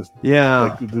was this Yeah.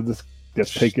 like did this get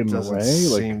taken Doesn't away?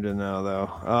 Like seem to know though.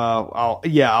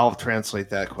 I'll translate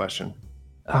that question.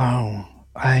 Oh,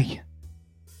 I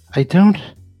don't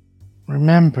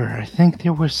remember. I think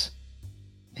there was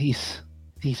these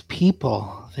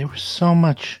people. There was so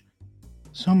much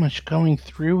going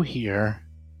through here.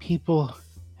 People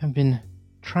have been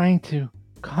trying to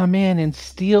come in and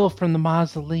steal from the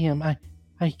mausoleum.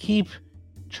 I keep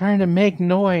trying to make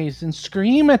noise and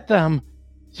scream at them.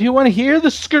 Do you want to hear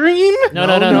the scream? No.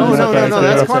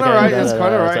 That's quite all right. That's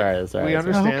quite all right. That's all right. We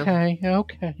understand.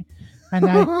 Okay. And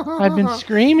I've been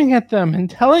screaming at them and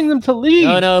telling them to leave.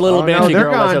 No, little banshee they're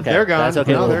girl. gone. That's okay. They're gone. That's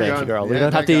okay, No, little they're banshee gone. girl. We Yeah,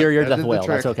 don't have to they're hear your gone. death That did wail. the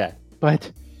That's trick.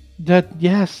 okay. But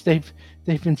yes,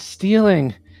 they've been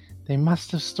stealing. They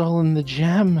must have stolen the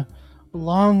gem,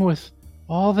 along with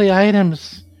all the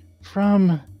items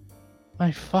from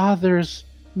my father's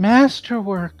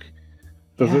masterwork.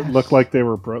 Does it Yes. look like they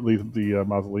were the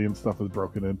mausoleum stuff was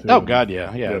broken into? Oh God,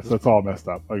 yeah. So it's all messed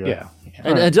up. Okay. Yeah.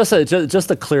 And just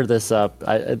to clear this up,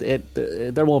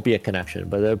 there won't be a connection,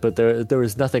 but there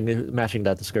was nothing matching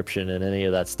that description in any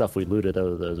of that stuff we looted out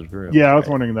of those rooms. Yeah, I was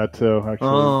wondering that too. Actually,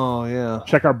 Oh, yeah.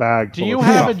 check our bag. Do full you of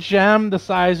have a stuff. gem the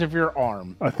size of your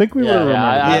arm? I think we would Yeah, have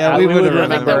remembered. Yeah, we we would would've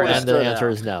remember, remembered. and the answer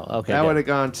is no. Okay, That good. would have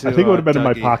gone to. I think it would have been in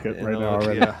my Dougie pocket in right a now look,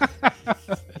 already. yeah.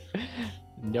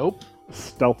 Nope.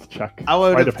 Stealth check. I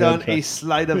would Sleight have of hand done a check.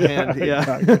 sleight of hand.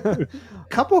 Yeah. exactly.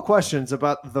 Couple of questions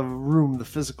about the room, the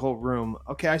physical room.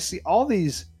 Okay, I see all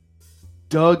these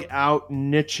dug out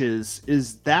niches.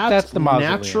 Is That's the mausoleum.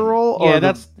 natural? Yeah, or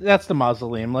that's the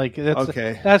mausoleum. Like that's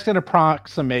Okay. that's an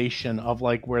approximation of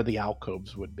like where the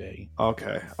alcoves would be.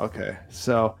 Okay.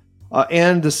 So,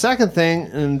 and the second thing,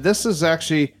 and this is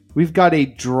actually, we've got a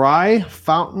dry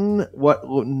fountain. What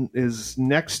is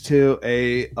next to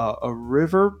a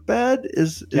riverbed?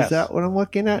 Is Yes. that what I'm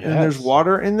looking at? And there's Yes.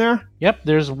 water in there. Yep,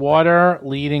 there's water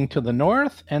leading to the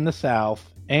north and the south,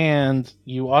 and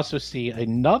you also see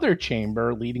another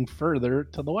chamber leading further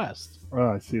to the west. Oh,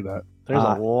 I see that. There's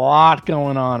a lot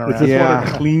going on Is around this here. Yeah.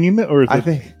 water clean or I does it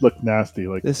think look nasty?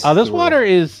 Like this. This water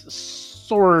is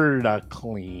sorta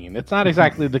clean. It's not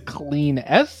exactly the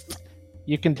cleanest.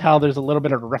 You can tell there's a little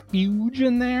bit of refuge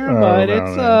in there, Oh, but no,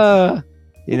 it's no.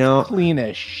 You know,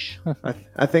 cleanish.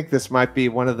 I think this might be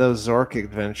one of those Zork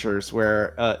adventures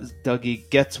where Dougie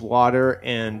gets water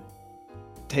and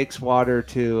takes water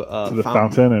to the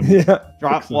fountain and yeah,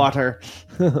 drop fix it. water,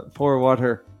 pour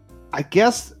water. I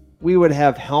guess we would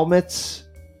have helmets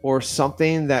or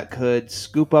something that could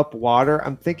scoop up water.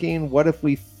 I'm thinking, what if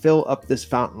we fill up this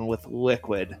fountain with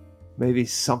liquid? Maybe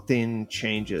something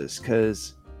changes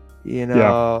because, you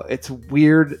know, it's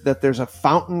weird that there's a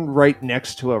fountain right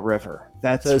next to a river.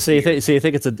 That's So you weird.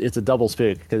 think it's a double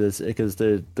speak because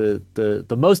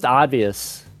the most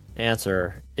obvious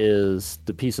answer is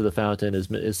the piece of the fountain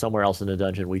is somewhere else in the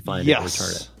dungeon. We find it and Yes.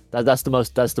 return it. That's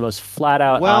the most flat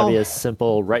out Well, obvious,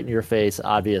 simple, right in your face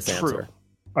obvious True. answer.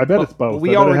 I bet Well, it's both. we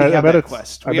I bet already it has, have I bet that it's,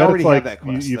 quest. I We bet already it's like have that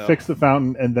quest, you though. fix the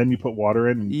fountain and then you put water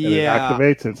in and it Yeah.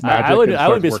 activates. It's magic. I and it wouldn't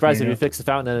starts be surprised if working you again. fix the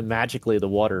fountain and then magically the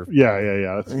water.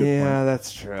 Yeah. That's a good Yeah, point.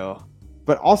 that's true.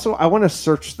 But also, I want to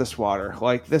search this water.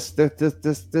 Like this,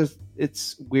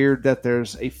 it's weird that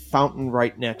there's a fountain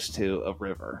right next to a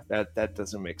river. That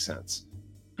doesn't make sense.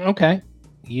 Okay.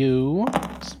 You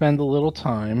spend a little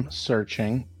time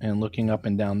searching and looking up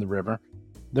and down the river.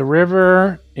 The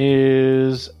river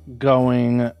is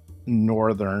going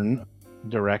northern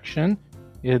direction.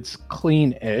 It's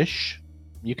clean-ish.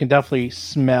 You can definitely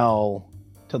smell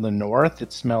to the north.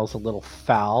 It smells a little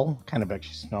foul. Kind of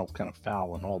actually smells kind of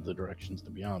foul in all the directions,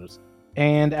 to be honest.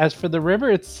 And as for the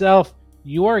river itself,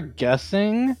 you are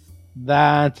guessing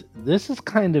that this is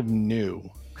kind of new.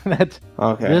 That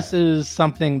Okay. this is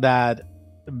something that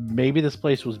maybe this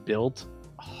place was built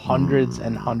hundreds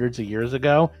and hundreds of years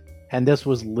ago, and this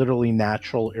was literally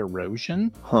natural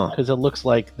erosion, Huh. because it looks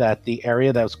like that the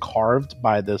area that was carved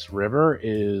by this river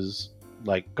is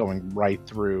like going right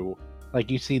through.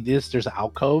 Like you see this, there's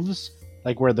alcoves,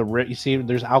 like where you see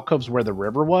there's alcoves where the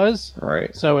river was.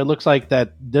 Right. So it looks like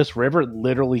that this river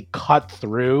literally cut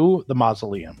through the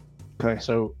mausoleum. Okay.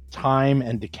 So time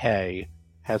and decay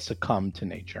has succumbed to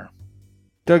nature.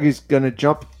 Dougie's gonna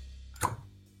jump.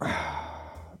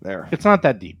 There. It's not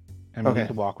that deep. I mean, Okay. you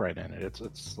can walk right in it.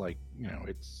 It's like,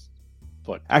 it's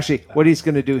foot. Actually, what he's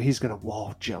gonna do, he's gonna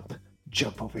wall jump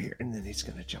over here, and then he's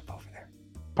gonna jump over there.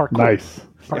 Parkour. Nice.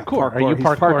 Yeah, Parkour. Are you He's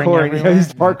parkouring? Yeah, everywhere?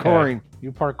 he's parkouring. Okay.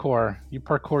 You parkour. You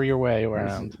parkour your way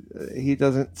around. He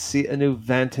doesn't see a new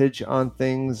vantage on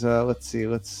things. Let's see.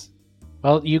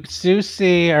 Well, you do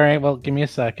see. All right. Well, give me a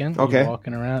second. Okay. You're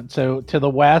walking around. So to the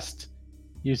west,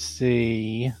 you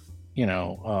see,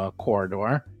 a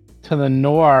corridor. To the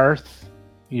north,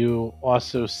 you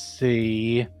also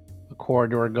see a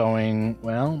corridor going,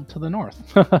 to the north.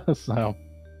 So,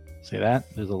 see that?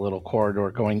 There's a little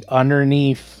corridor going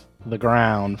underneath the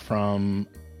ground from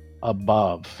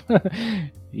above.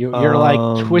 You're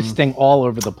like twisting all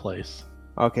over the place.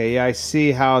 Okay, yeah, I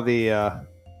see how the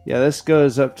this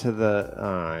goes up to the.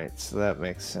 All right, so that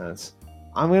makes sense.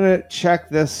 I'm going to check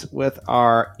this with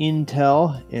our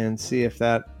intel and see if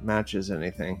that matches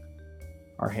anything.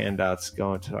 Our handouts,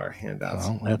 going to our handouts.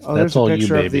 Well, that's there's all a you,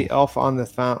 picture of baby. the elf on the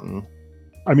fountain.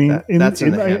 I mean, That's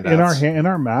in the handouts. in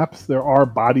our maps, there are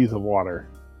bodies of water,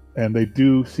 and they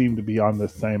do seem to be on the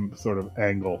same sort of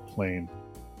angle plane.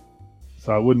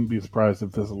 So I wouldn't be surprised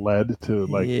if this led to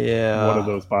like one of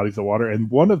those bodies of water. And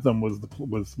one of them was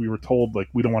we were told like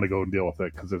we don't want to go and deal with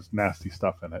it because there's nasty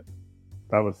stuff in it.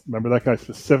 Remember that guy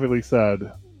specifically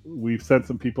said we've sent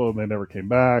some people and they never came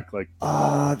back. Like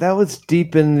that was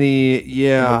deep in the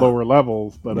lower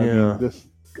levels. But I Yeah. mean, this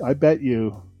I bet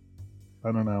you.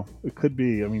 I don't know. It could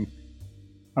be. I mean,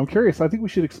 I'm curious. I think we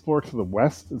should explore to the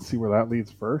west and see where that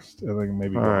leads first, and then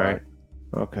maybe go All right.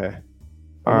 back. Okay.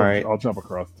 All right. I'll jump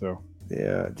across too.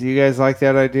 Yeah. Do you guys like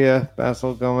that idea,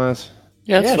 Basil Gomez?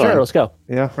 Yeah, it's Yeah, fine. sure. Let's go.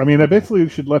 Yeah. I mean, I basically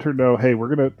should let her know, hey,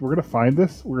 we're gonna find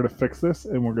this, we're gonna fix this,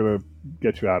 and we're gonna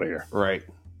get you out of here. Right.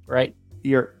 Right.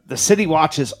 The city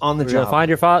watch is on the We're gonna job. find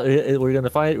your father. We're gonna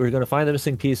find the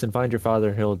missing piece and find your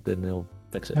father. He'll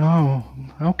fix it. Oh,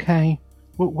 okay.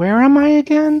 Where am I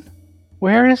again?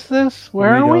 Where is this?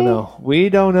 Where are we? don't know. We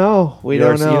don't know. We You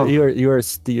are- don't know.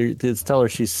 Just tell her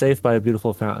she's safe by a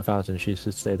beautiful fountain. She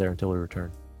should stay there until we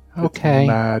return. Okay. It's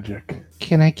magic.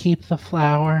 Can I keep the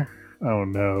flower? Oh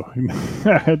no,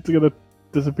 it's gonna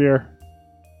disappear.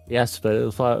 Yes,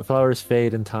 but flowers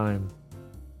fade in time.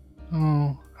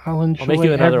 Oh, I'll enjoy I'll make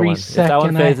you another every one. If that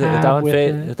one second fades, I have with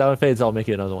it. if that one fades, I'll make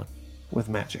you another one. With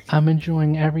magic. I'm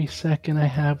enjoying every second I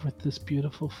have with this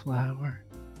beautiful flower.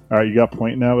 All right, you got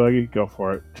point now, Buggy. Go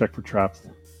for it. Check for traps.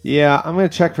 Yeah, I'm gonna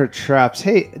check for traps.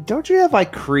 Hey, don't you have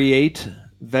like create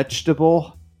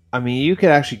vegetable? I mean, you could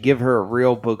actually give her a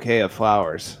real bouquet of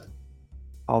flowers,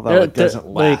 although it doesn't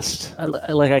last.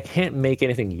 I can't make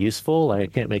anything useful. Like I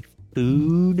can't make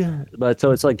food, but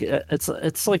so it's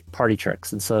like party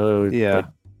tricks, and so Yeah.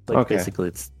 Okay. basically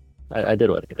it's I did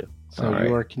what I could do. So All right.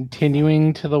 you are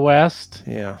continuing to the west.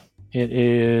 Yeah. It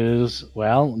is,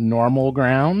 well, normal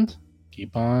ground.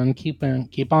 Keep on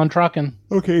trucking.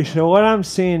 Okay, so what I'm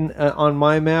seeing on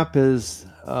my map is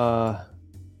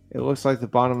it looks like the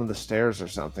bottom of the stairs or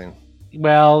something.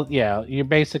 Well, yeah, you're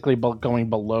basically going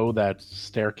below that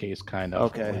staircase, kind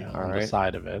of. Okay, on all the right.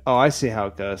 side of it. Oh, I see how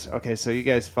it goes. Okay, so you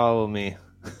guys follow me.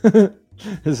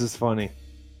 This is funny.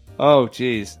 Oh,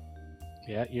 jeez.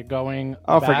 Yeah, you're going.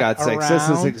 Oh, for back God's sakes, this is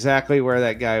around. exactly where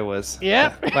that guy was.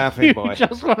 Yep. Laughing You boy.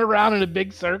 just went around in a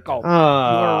big circle.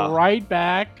 Ah. You were right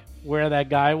back where that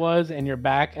guy was, and you're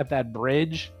back at that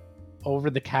bridge over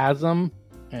the chasm,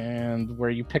 and where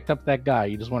you picked up that guy.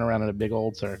 You just went around in a big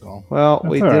old circle. Well,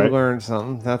 That's we all did right. learn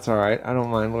something. That's all right. I don't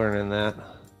mind learning that.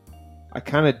 I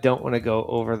kind of don't want to go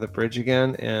over the bridge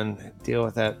again and deal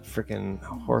with that freaking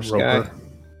horse Roper. guy.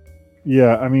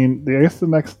 Yeah, I mean, I guess the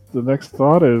next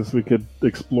thought is we could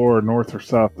explore north or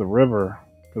south the river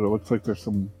because it looks like there's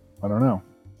some. I don't know.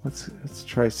 Let's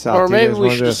try south. Or Do you maybe guys we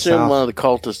wanna should do assume south? one of the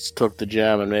cultists took the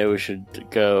gem, and maybe we should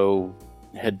go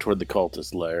head toward the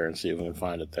cultist lair and see if we can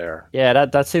find it there. Yeah,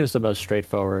 that seems the most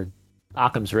straightforward.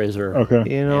 Occam's razor. Okay.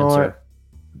 You know answer. what?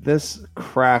 This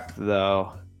cracked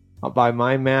though. By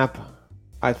my map,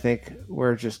 I think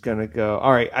we're just gonna go.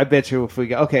 All right, I bet you if we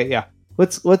go. Okay, yeah.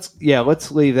 Let's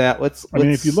leave that. I mean,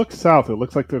 if you look south, it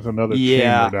looks like there's another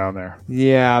Yeah. chamber down there.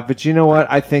 Yeah, but you know what?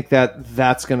 I think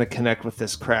that's going to connect with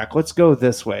this crack. Let's go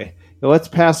this way. Let's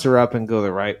pass her up and go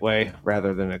the right way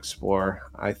rather than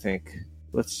explore. I think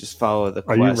let's just follow the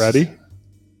Are quest. you ready?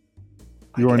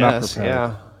 You are not Yes, prepared.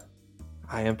 yeah.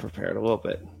 I am prepared a little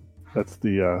bit. That's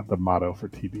the motto for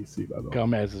TBC, by the way.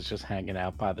 Gomez is just hanging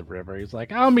out by the river. He's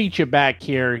like, I'll meet you back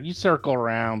here. You circle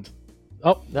around.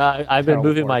 Oh, I've been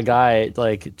moving Teleport. my guy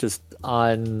like just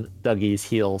on Dougie's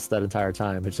heels that entire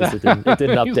time. It's just it didn't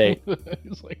update.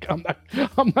 He's like,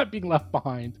 I'm not being left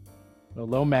behind. Well,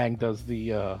 Lomang does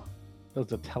the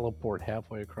teleport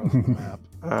halfway across the map.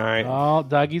 All right. Oh,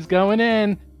 Dougie's going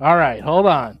in. All right, hold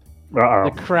on. Uh-oh.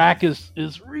 The crack is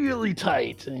really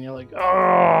tight, and you're like,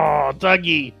 oh,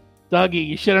 Dougie,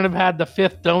 you shouldn't have had the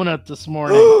 5th donut this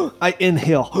morning. I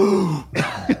inhale.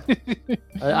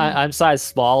 I'm size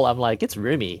small. I'm like, it's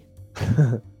roomy.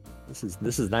 This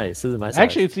is nice. This is my size.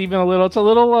 Actually, it's a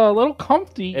little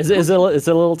comfy. is it a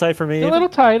little tight for me? a little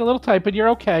tight, but you're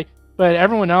okay. But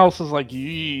everyone else is like,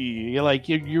 "Yee."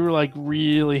 You're like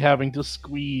really having to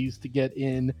squeeze to get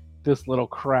in this little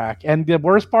crack. And the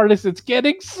worst part is it's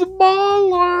getting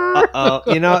smaller.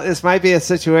 You know, this might be a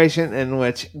situation in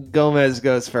which Gomez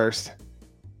goes first.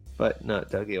 But no,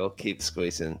 Dougie will keep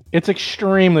squeezing. It's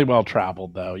extremely well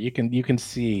traveled, though. You can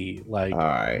see like All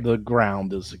right. the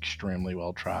ground is extremely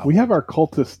well traveled. We have our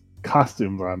cultist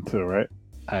costumes on too, right?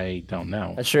 I don't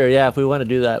know. Sure, yeah. If we want to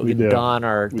do that, we can do. don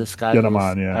our disguises. Get them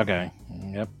on, yeah. Okay.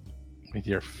 Yep. With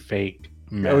your fake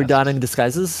Are we masks. donning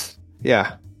disguises?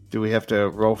 Yeah. Do we have to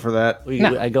roll for that?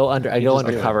 No. I go just do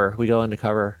undercover. We go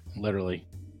undercover. Literally.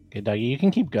 Okay, Dougie, you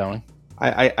can keep going.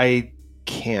 I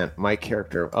can't. My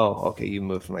character. Oh, okay. You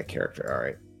moved my character. All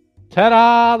right.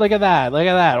 Ta-da! Look at that. Look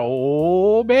at that.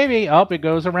 Oh, baby. Up, it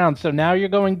goes around. So now you're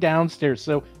going downstairs.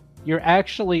 So you're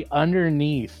actually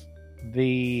underneath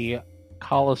the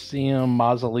Colosseum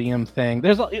mausoleum thing.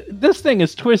 This thing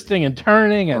is twisting and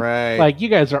turning, and Right. like you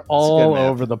guys are a all good map.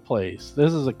 over the place.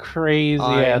 This is a crazy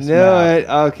I ass knew map. it.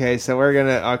 Okay, so we're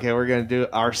gonna do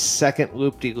our second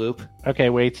loop-de-loop. Okay,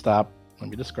 wait, stop. Let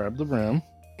me describe the room.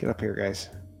 Get up here, guys.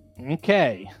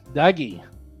 Okay, Dougie.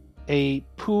 A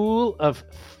pool of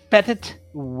fetid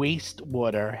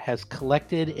wastewater has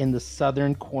collected in the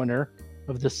southern corner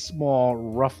of the small,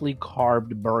 roughly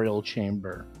carved burial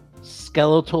chamber.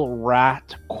 Skeletal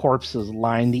rat corpses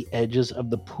line the edges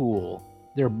of the pool,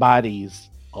 their bodies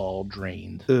all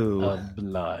drained Ooh. of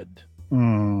blood.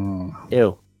 Mm,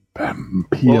 Ew. Well,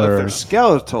 if they're vampire.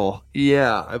 skeletal,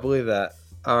 yeah, I believe that.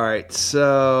 All right,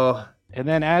 so And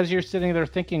then as you're sitting there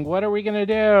thinking, what are we going to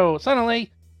do?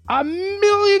 Suddenly, a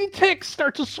million ticks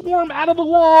start to swarm out of the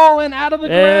wall and out of the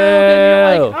ground.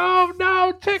 And you're like, oh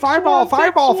no, ticks fireball, swarm,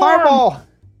 ticks fireball, swarm. fireball.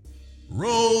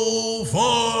 Roll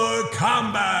for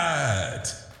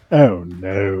combat. Oh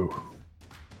no.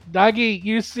 Dougie,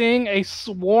 you seeing a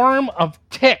swarm of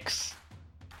ticks.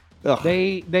 Ugh.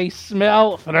 They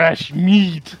smell fresh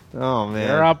meat. Oh man.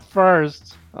 They're up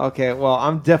first. Okay, well,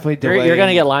 I'm definitely delaying. You're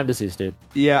gonna get Lyme disease, dude.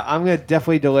 Yeah, I'm gonna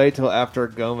definitely delay till after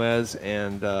Gomez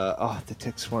and the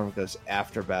tick swarm goes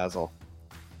after Basil.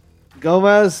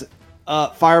 Gomez,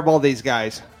 fireball these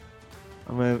guys.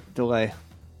 I'm gonna delay.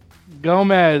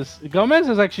 Gomez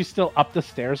is actually still up the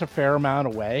stairs a fair amount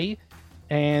away,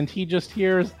 and he just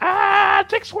hears,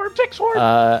 tick swarm, tick swarm.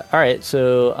 All right,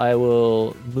 so I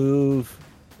will move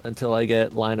until I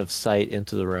get line of sight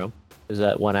into the room. Is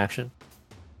that one action?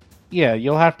 Yeah,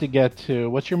 you'll have to get to,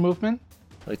 what's your movement?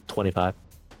 Like 25.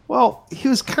 Well, he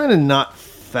was kind of not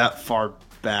that far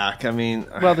back. I mean,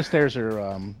 Well, the stairs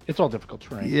are, it's all difficult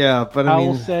terrain. yeah, but I I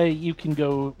will mean, say you can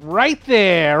go right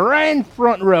there, right in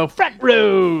front row. Is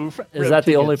that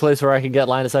the only place where I can get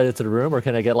line of sight into the room, or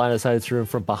can I get line of sight into the room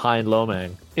from behind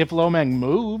Lomang? If Lomang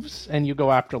moves and you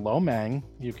go after Lomang,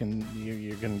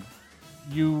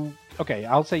 okay,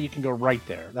 I'll say you can go right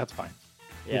there. That's fine.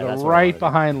 You go that's what I right wanna do.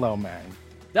 behind Lomang.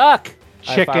 Duck!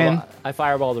 Chicken. I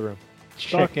fireball the room.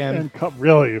 Stuck Chicken. and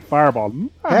really, fireball.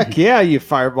 heck yeah, you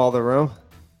fireball the room.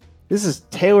 This is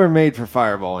tailor made for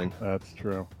fireballing. That's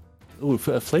true. Ooh,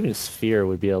 a flaming sphere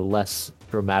would be a less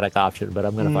dramatic option, but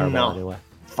I'm gonna fireball No. anyway.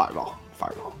 Fireball.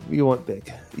 You want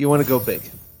big. You want to go big.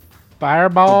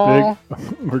 Fireball.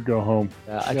 Big or go home.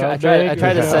 I Go try big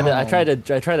to or send it. go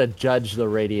I try to judge the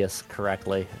radius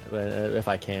correctly if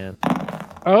I can.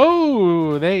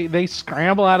 Oh, they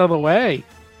scramble out of the way.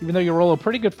 Even though you roll a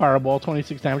pretty good fireball,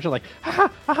 26 damage, you're like, ha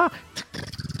ha ha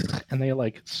ha. And they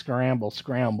like scramble.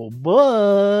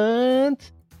 But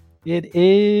it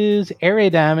is area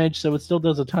damage, so it still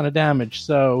does a ton of damage.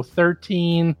 So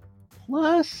 13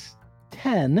 plus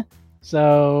 10.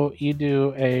 So you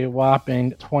do a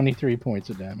whopping 23 points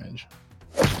of damage.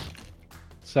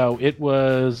 So it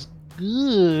was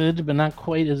good, but not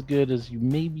quite as good as you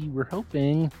maybe were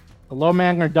hoping. The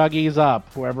Lomang or Dougie's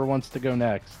up. Whoever wants to go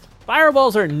next.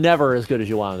 Fireballs are never as good as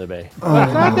you want them to be. Well,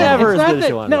 it's not that, Never it's as not good as that-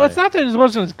 you want no, them it's to be. not that it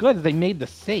wasn't as good as they made the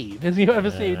save. As you have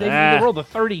a save, they rolled a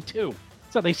 32.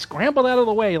 So they scrambled out of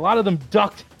the way. A lot of them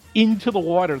ducked into the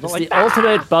water. They're It's like, the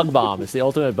ultimate bug bomb. It's the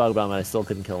ultimate bug bomb, and I still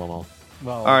couldn't kill them all.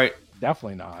 well, All right.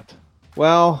 definitely not.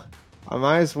 Well, I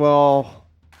might as well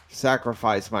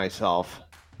sacrifice myself.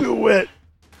 Do it.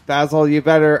 Basil, you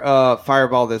better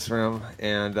fireball this room,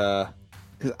 and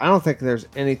because I don't think there's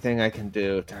anything I can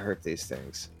do to hurt these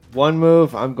things. One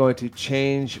move, I'm going to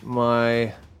change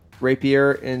my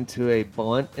rapier into a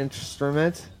blunt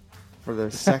instrument for the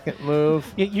second move.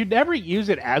 You never use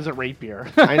it as a rapier.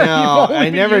 I know, You've only I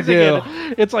been never using do.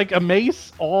 it. It's like a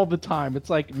mace all the time. It's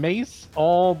like mace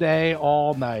all day,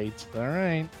 all night. All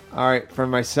right. All right, for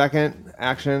my second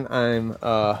action, I'm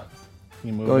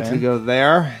You move going in. to go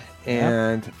there,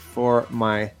 and for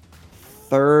my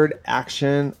third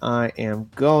action, I am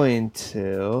going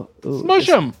to Smush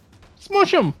him!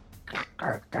 Smush him!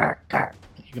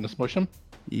 You gonna smush him?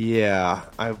 Yeah,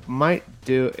 I might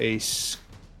do a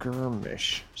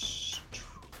skirmish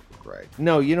strike.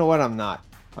 No, you know what? I'm not.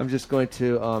 I'm just going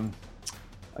to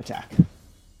attack.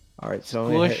 All right, so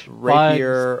I'm gonna hit Squish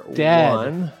rapier bugs dead.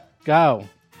 1. Go.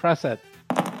 Press it.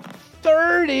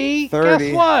 30. 30.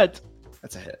 Guess what?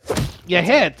 That's a hit. You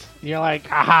hit. You're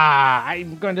like, aha,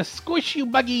 I'm going to squish you,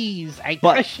 buggies. I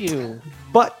crush you.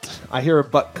 But I hear a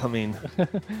butt coming.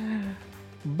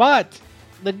 But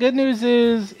the good news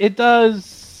is it does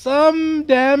some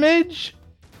damage.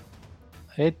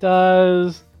 It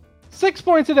does 6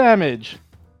 points of damage.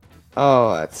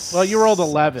 Oh, that's... Well, you rolled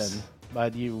 11,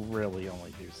 but you really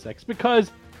only do 6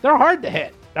 because they're hard to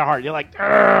hit. They're hard. You're like,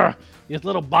 these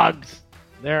little bugs.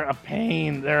 They're a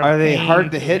pain. Are they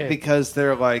hard to hit because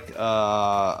they're like it's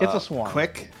a swarm.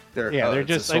 Quick? They're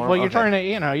just like, well, you're trying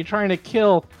to, you're trying to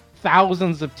kill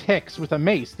thousands of ticks with a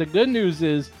mace. The good news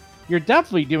is you're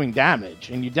definitely doing damage,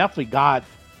 and you definitely got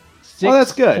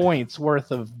 6 points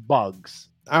worth of bugs.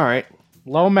 All right.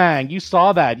 Lomang, you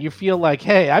saw that. You feel like,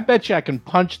 hey, I bet you I can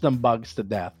punch them bugs to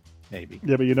death. Maybe.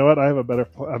 Yeah, but you know what? I have a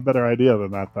better idea than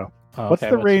that, though. Oh, What's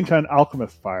the range on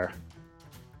Alchemist Fire?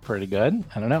 Pretty good.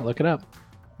 I don't know. Look it up.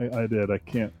 I did. I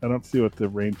don't see what the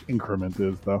range increment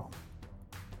is, though.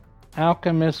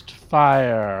 Alchemist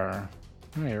Fire.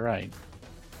 Oh, you're right.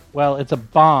 Well, it's a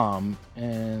bomb,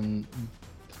 and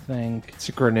I think... It's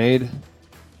a grenade.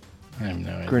 I have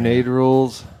no idea. Grenade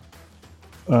rules.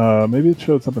 Maybe it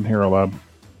showed something Hero Lab.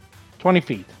 20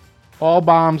 feet. All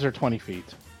bombs are 20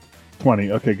 feet.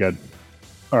 20. Okay, good.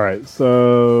 All right,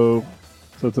 so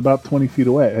it's about 20 feet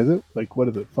away, is it? Like, what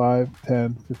is it? 5,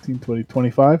 10, 15, 20,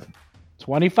 25?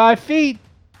 25 feet.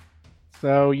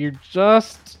 So you're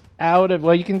just out of...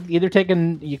 Well, you can either take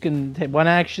one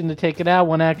action to take it out,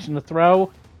 one action to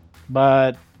throw,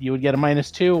 but you would get a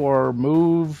 -2 or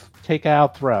move, take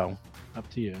out, throw. Up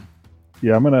to you.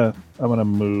 Yeah, I'm gonna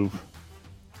move.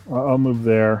 I'll move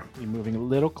there. You're moving a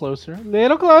little closer to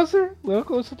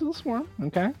the swarm.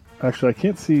 Okay. Actually, I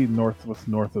can't see what's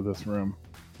north of this room.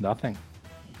 Nothing.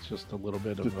 It's just a little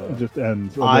bit It of. just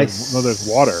ends. There's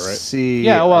water, right? See.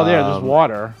 Yeah. Well, there's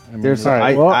water. I mean, There's.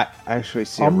 Right, I actually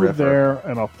see I'll a move river. there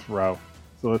and I'll throw.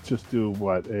 So let's just do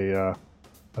what I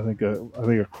think a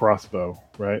crossbow,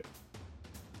 right?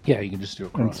 Yeah, you can just do a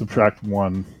And cross. subtract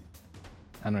 1.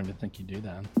 I don't even think you do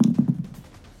that.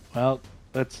 Well,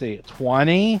 let's see.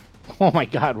 20. Oh my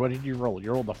God! What did you roll?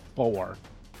 You rolled a 4.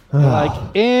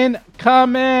 Like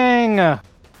incoming,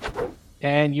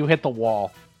 and you hit the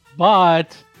wall.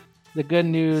 But the good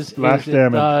news Splash is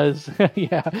damage.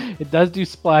 it does do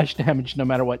splash damage no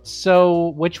matter what. So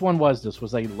which one was this?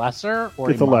 Was a lesser or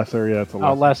It's a lesser, yeah, it's a lesser.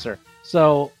 Oh, lesser.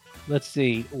 So let's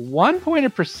see. 1 point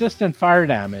of persistent fire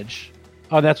damage.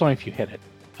 Oh, that's only if you hit it.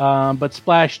 But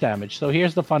splash damage. So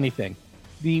here's the funny thing: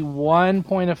 the 1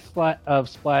 point of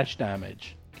splash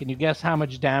damage. Can you guess how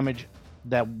much damage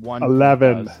that one?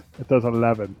 11. does? It does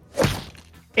 11.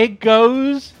 It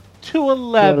goes to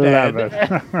 11.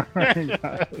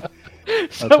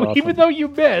 So awesome. even though you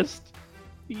missed,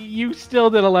 you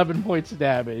still did 11 points of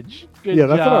damage. Good Yeah,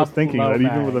 that's what I was job, thinking. That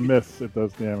even with a Lomang. miss, it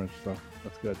does damage. So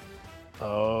that's good.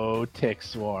 Oh, tick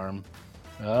swarm.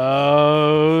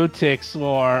 Oh, tick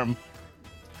swarm.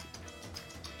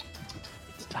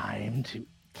 It's time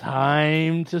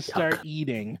to start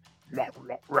eating.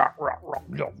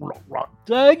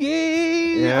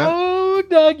 Dougie! Yeah? Oh,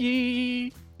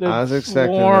 Dougie! The I was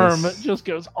expecting swarm this. just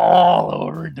goes all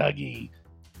over Dougie.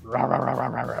 Rah, rah, rah, rah,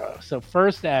 rah, rah. So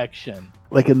first action.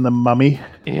 Like in the Mummy.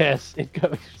 Yes, it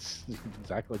goes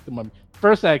exactly like the mummy.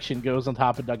 First action goes on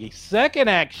top of Dougie. Second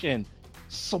action,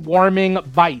 swarming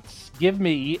bites. Give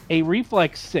me a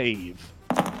reflex save.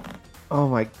 Oh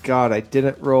my God! I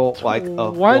didn't roll like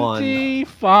a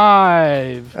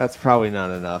 25. That's probably not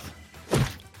enough.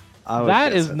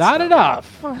 That is not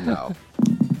enough. No.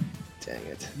 Dang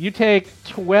it. You take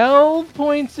 12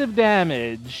 points of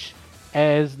damage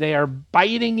as they are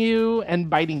biting you and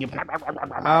biting you.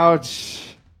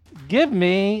 Ouch. Give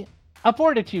me a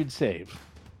fortitude save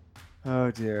Oh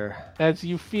dear. as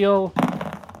you feel.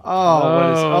 Oh,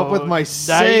 what is up with my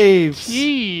saves?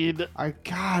 19. I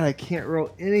can't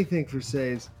roll anything for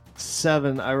saves.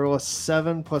 7. I roll a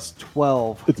 7 plus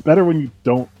 12. It's better when you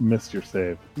don't miss your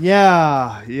save.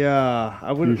 Yeah.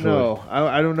 I wouldn't Usually. know.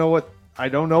 I don't know what. I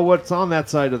don't know what's on that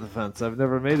side of the fence. I've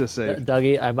never made a save.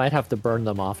 Dougie, I might have to burn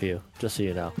them off you, just so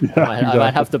you know. Yeah, I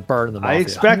might have to burn them off I you.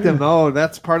 expect them. Oh,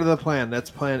 that's part of the plan.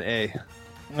 That's plan A.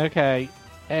 Okay,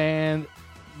 and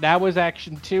that was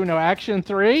action 2. No, action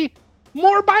 3.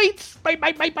 More bites!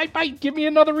 Bite. Give me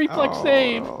another reflex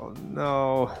save. Oh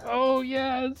no. Oh,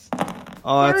 yes.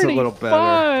 Oh, that's a little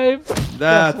better. 35.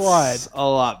 That's Guess what? a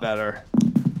lot better.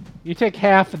 You take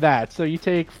half of that, so you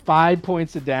take 5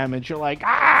 points of damage. You're like,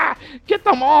 get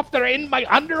them off! They're in my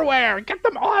underwear! Get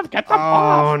them off! Get them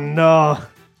off! Oh no.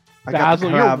 I got the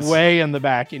Basil, you're crabs. way in the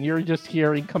back, and you're just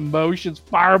hearing commotions.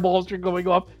 Fireballs are going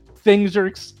off. Things are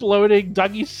exploding.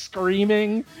 Dougie's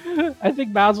screaming. I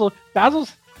think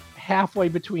Basil's halfway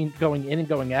between going in and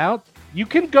going out. You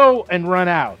can go and run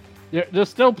out. There's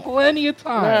still plenty of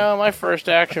time. Well, my first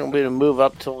action will be to move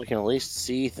up till we can at least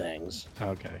see things.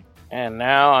 Okay. And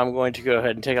now I'm going to go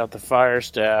ahead and take out the fire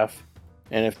staff.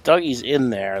 And if Dougie's in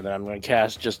there, then I'm going to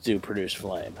cast Just Do Produce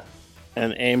Flame.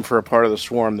 And aim for a part of the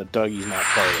swarm that Dougie's not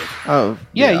part of. Oh,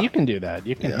 Yeah, you can do that.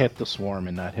 You can hit the swarm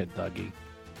and not hit Dougie.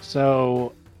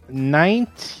 So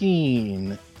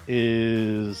 19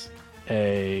 is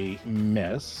a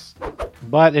miss,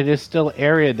 but it is still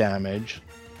area damage.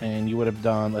 And you would have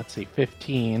done, let's see,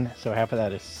 15. So half of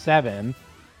that is 7.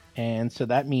 And so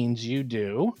that means you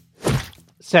do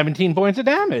 17 points of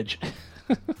damage.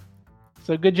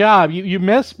 So good job. You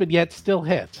missed, but yet still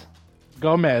hit.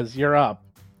 Gomez, you're up.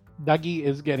 Dougie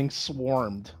is getting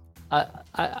swarmed.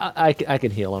 I can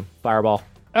heal him. Fireball.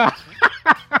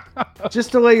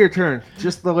 Just delay your turn.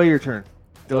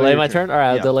 Delay my turn? All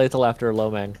right, I'll delay till after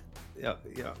Lomang.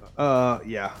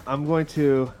 Yeah. I'm going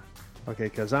to... Okay,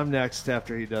 because I'm next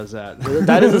after he does that.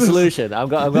 That is a solution. I'm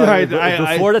going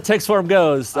before the tick swarm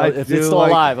goes. If it's still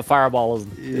alive, a fireball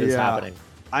is happening.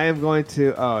 I am going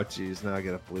to... Oh, geez, now I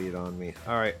get a bleed on me.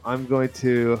 All right, I'm going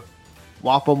to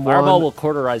whop him Fireball will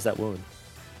cauterize that wound.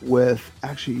 With...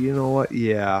 Actually, you know what?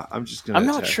 Yeah, I'm just going to... I'm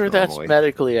not sure that's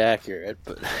medically accurate,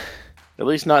 but at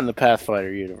least not in the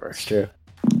Pathfinder universe. True.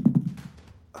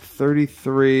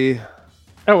 33...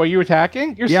 Oh, are you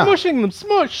attacking? You're smushing them.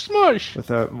 Smush, smush.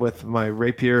 With my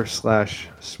rapier /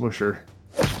 smusher.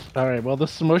 All right, well, the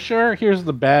smusher, here's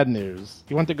the bad news.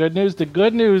 You want the good news? The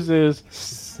good news is...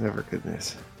 It's never good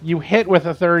news. You hit with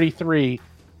a 33.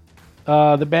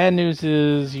 The bad news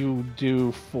is you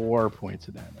do 4 points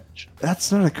of damage.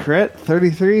 That's not a crit?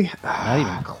 33? Not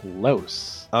even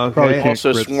close. Okay.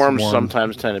 Also, swarms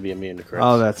sometimes tend to be immune to crits.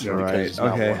 Oh, that's right. Because it's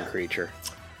not one creature.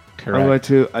 Correct. I'm going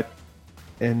to...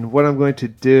 And what I'm going to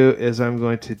do is I'm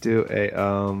going to do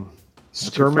a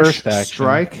skirmish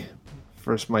strike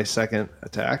for my second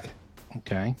attack.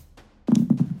 Okay.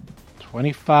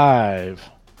 25.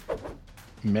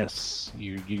 Miss.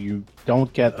 You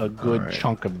don't get a good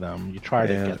chunk of them. You try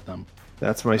to get them.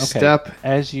 That's my step.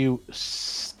 As you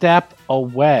step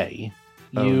away,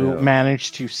 you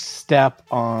manage to step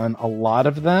on a lot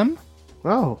of them.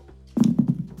 Oh.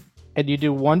 And you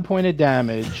do 1 point of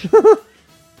damage.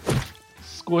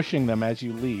 Squishing them as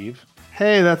you leave.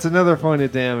 Hey, that's another point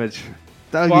of damage.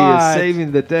 Dougie is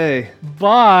saving the day.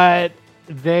 But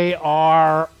they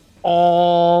are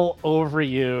all over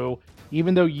you.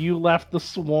 Even though you left the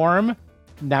swarm,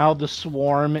 now the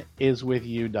swarm is with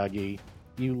you, Dougie.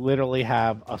 You literally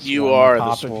have a swarm. You are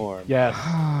the swarm. Yes.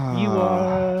 You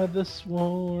are the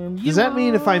swarm. Does that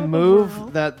mean if I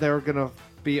move that they're going to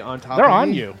be on top of me? They're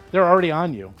on you. They're already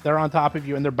on you. They're on top of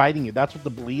you and they're biting you. That's what the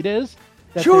bleed is.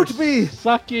 Shoot me!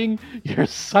 You're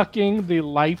sucking the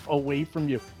life away from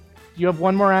you. You have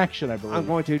one more action, I believe. I'm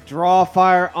going to draw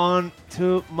fire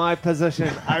onto my position.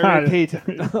 I repeat.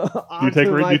 You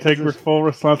take full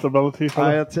responsibility for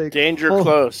that? I'll take Danger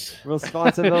close.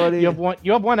 Responsibility. You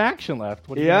have one action left.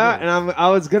 What and I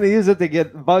was going to use it to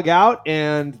get bug out,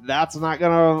 and that's not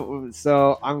going to...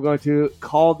 So I'm going to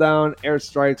call down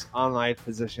airstrikes on my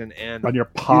position and on your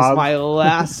paws. Use my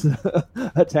last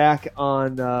attack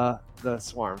on the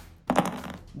swarm.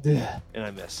 And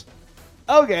I miss.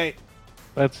 Okay.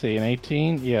 Let's see, an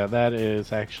 18? Yeah, that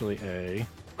is actually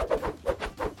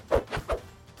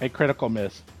a critical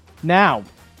miss. Now,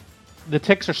 the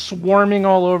ticks are swarming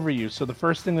all over you, so the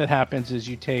first thing that happens is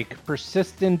you take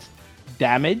persistent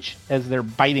damage as they're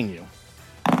biting you.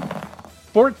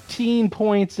 14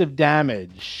 points of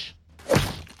damage.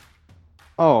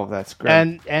 Oh, that's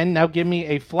great. And now give me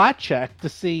a flat check to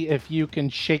see if you can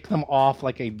shake them off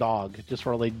like a dog. Just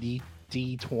roll a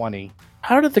D20.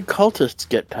 How did the cultists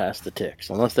get past the ticks?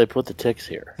 Unless they put the ticks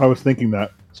here. I was thinking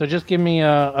that. So just give me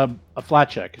a flat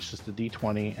check. It's just a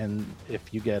D20, and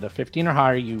if you get a 15 or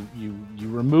higher, you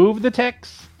remove the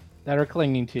ticks that are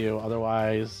clinging to you.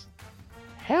 Otherwise,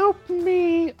 help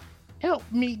me,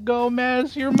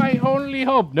 Gomez. You're my only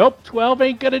hope. Nope, 12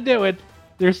 ain't gonna do it.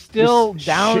 They're still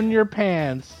down your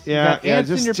pants. Yeah.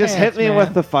 Just hit me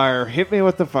with the fire. Hit me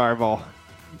with the fireball.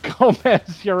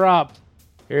 Gomez, you're up.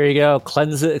 Here you go.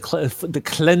 Cleanse it. The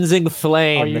cleansing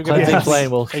flame. The cleansing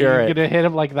flame will cure it. You're gonna hit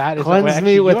him like that. Cleanse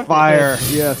me with fire.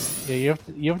 Yes. Yeah,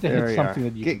 you have to hit something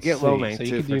that you can get see, Lomang so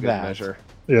too, you can do that. Measure.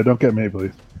 Yeah, don't get me,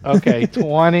 please. Okay,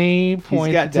 20 points.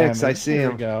 He's got ticks. Damage. I see Here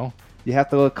him. we go. You have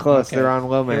to look close. Okay. They're on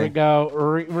Lomang. Here we go.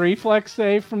 Reflex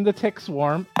save from the tick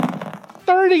swarm.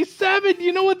 37.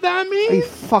 You know what that means? Are you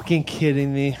fucking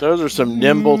kidding me? Those are some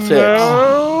nimble ticks.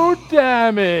 No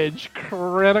damage.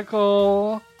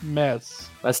 Critical miss.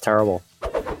 That's terrible.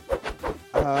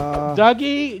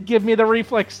 Dougie, give me the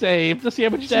reflex save to see how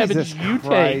much damage Jesus you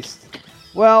Christ.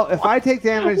 Well, if I take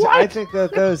damage, I think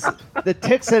that the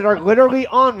ticks that are literally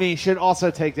on me should also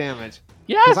take damage. take.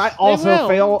 Yes, Because I also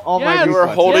fail all my Yes. You were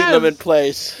reflexes. holding them in Yes.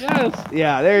 place. Yes.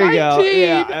 Yeah, there you go. 19.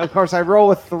 Yeah, of course I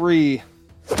roll a 3.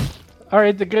 All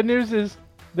right, the good news is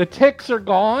the ticks are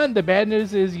gone. The bad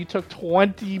news is you took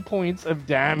 20 points of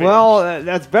damage. Well,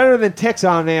 that's better than ticks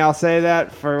on me. I'll say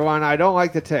that for one. I don't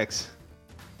like the ticks.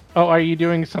 oh, are you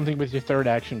doing something with your third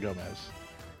action, Gomez?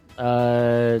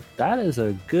 That is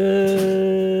a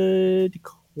good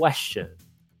question.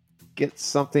 Get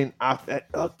something out that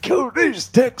kill these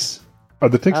ticks. Are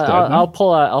the ticks dead? I'll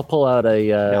pull out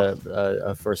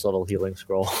a first level healing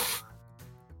scroll.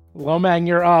 Lomang,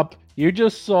 you're up. You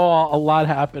just saw a lot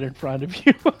happen in front of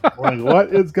you. Like, what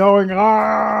is going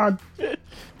on?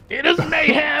 It is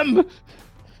mayhem.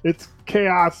 It's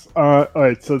chaos. All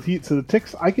right, so the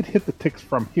ticks. I could hit the ticks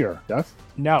from here. Yes.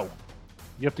 No,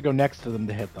 you have to go next to them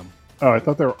to hit them. Oh, I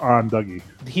thought they were on Dougie.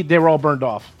 They were all burned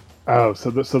off. Oh, so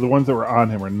the ones that were on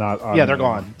him are not on. Yeah, they're him.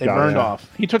 gone. They Got burned it. off.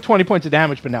 He took 20 points of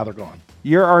damage, but now they're gone.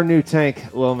 You're our new tank,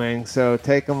 Lomang, so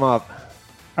take them up.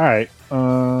 All right.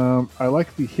 I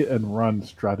like the hit and run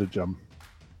stratagem.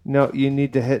 No, you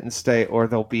need to hit and stay, or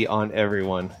they'll be on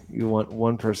everyone. You want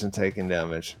one person taking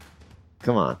damage.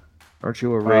 Come on. Aren't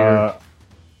you a raider?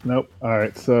 Nope. All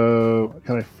right. So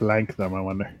can I flank them? I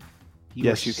wonder.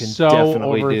 Yes, you can so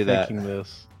definitely do that. overthinking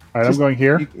this. All right, I'm going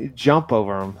here. You jump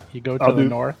over them. You go to I'll the do-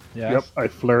 north. Yes. Yep. I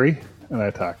flurry and I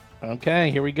attack. Okay,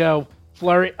 here we go.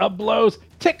 Flurry of blows.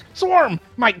 Tick swarm,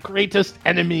 my greatest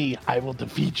enemy. I will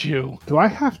defeat you. Do I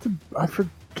have to?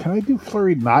 Can I do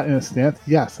flurry not in a stance?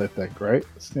 Yes, I think. Right.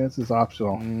 Stance is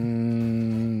optional.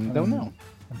 Don't know.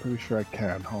 I'm pretty sure I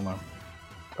can. Hold on.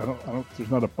 I don't.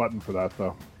 There's not a button for that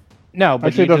though. No, but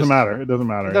Actually, it you doesn't just- matter. It doesn't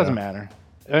matter. It doesn't yeah. matter.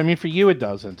 I mean, for you, it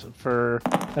doesn't. For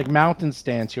like mountain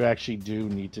stance, you actually do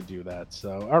need to do that.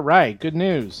 So, all right, good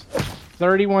news.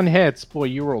 31 hits. Boy,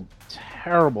 you rolled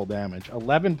terrible damage.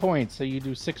 11 points, so you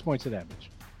do 6 points of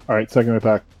damage. All right. Second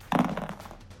attack.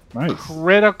 Nice.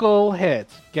 Critical hit.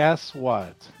 Guess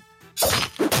what?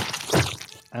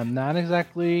 I'm not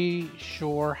exactly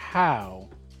sure how,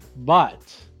 but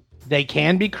they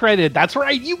can be credited. That's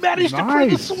right. You managed to crit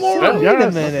the Nice. swarm. Yeah, Wait yes.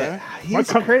 a minute.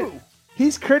 My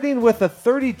He's critting with a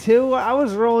 32. I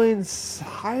was rolling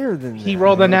higher than that. He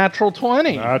rolled a natural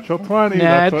 20. Natural 20.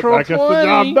 Natural that gets the 20.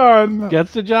 job done.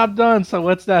 Gets the job done. So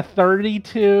what's that?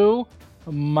 32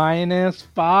 minus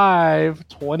 5,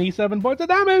 27 points of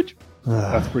damage.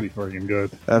 That's pretty freaking good.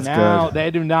 That's Now good.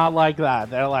 they do not like that.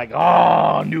 They're like,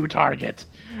 oh, new target.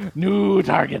 New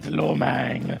target,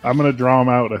 Lomang. I'm gonna draw them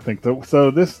out. I think. So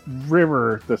this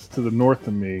river that's to the north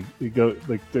of me, you go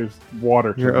like there's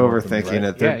water. To You're the north of me, overthinking right?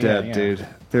 it. They're Yeah, dead, yeah.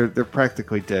 dude. They're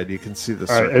practically dead. You can see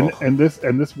the All right, circle.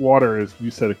 and this water is. You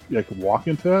said I could walk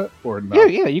into it or no?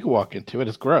 Yeah, you can walk into it.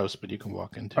 It's gross, but you can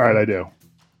walk into All right, it. I do.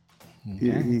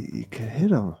 You can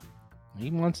hit him. He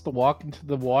wants to walk into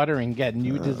the water and get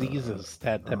new diseases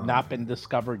that have not been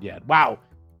discovered yet. Wow.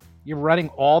 You're running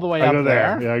all the way I up go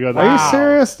there. there? Yeah, I go there. Are you Wow.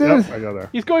 serious, dude? Yep, I go there.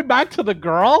 He's going back to the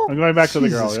girl? I'm going back to the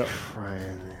girl. Jesus Yep.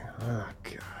 Christ. Oh,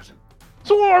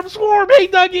 God. Swarm! Hey,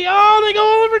 Dougie! Oh, they go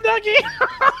all over Dougie!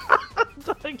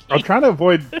 I'm Dougie! trying to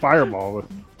avoid fireball.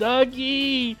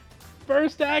 Dougie!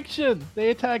 First action,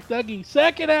 they attack Dougie.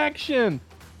 Second action,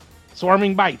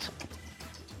 swarming bite.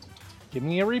 Give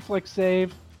me a reflex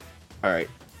save. All right.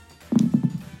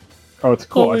 Oh, it's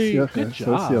cool. Holy, I see. Okay, good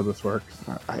so let's see how job. this works.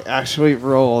 I actually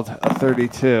rolled a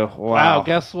 32. Wow. Wow,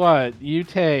 guess what? You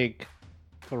take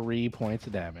 3 points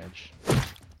of damage.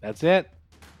 That's it.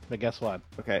 But guess what?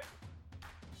 Okay.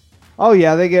 Oh,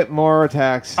 yeah, they get more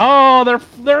attacks. Oh,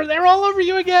 they're all over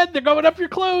you again. They're going up your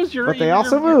clothes. But they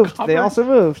also moved. They also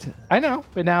moved. I know,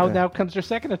 but now comes their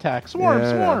second attack.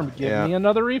 Swarm. Give yeah. me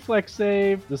another reflex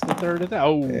save. This is the third attack.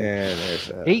 Oh, Yeah, there's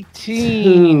that.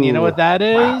 18. You know what that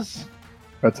is?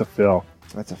 That's a fill.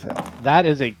 That's a fail. That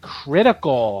is a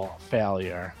critical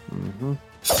failure. Mm-hmm.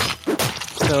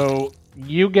 So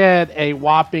you get a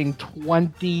whopping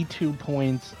 22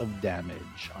 points of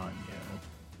damage on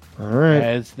you. All right.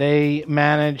 As they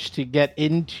manage to get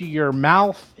into your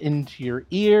mouth, into your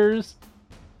ears,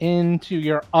 into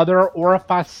your other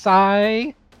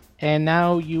orifici, and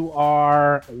now you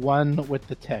are one with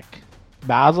the tick.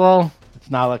 Basil,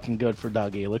 it's not looking good for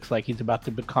Dougie. It looks like he's about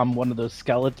to become one of those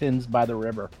skeletons by the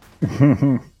river.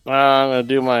 I'm gonna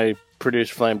do my produce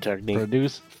flame technique.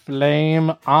 Produce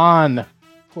flame on.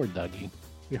 Poor Dougie.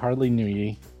 We hardly knew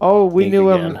ye. Oh, we Think knew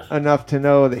him again. enough to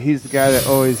know that he's the guy that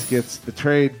always gets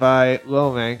betrayed by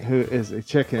Lomang, who is a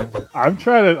chicken. I was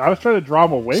trying to draw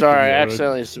him away. Sorry, I from you.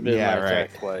 accidentally submitted Yeah, my right.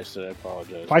 attack twice, and I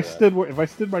apologize. If I for that.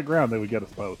 stood my ground, they would get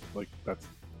us both. Like that's.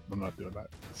 I'm not doing that.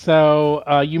 So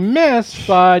you miss,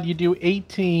 but you do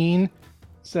 18.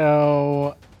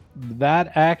 So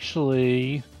that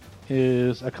actually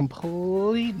is a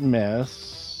complete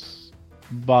miss.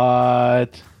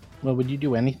 But well, would you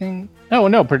do anything?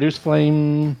 No. Produce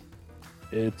flame.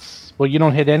 It's you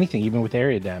don't hit anything, even with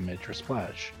area damage or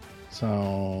splash.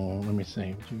 So let me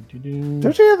see.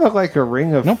 Don't you have like a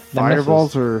ring of Nope, that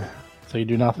fireballs misses. or So you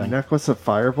do nothing. necklace of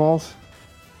fireballs?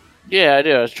 Yeah, I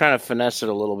do. I was trying to finesse it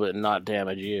a little bit and not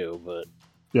damage you, but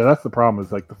Yeah, that's the problem.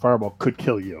 Is like the fireball could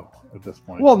kill you at this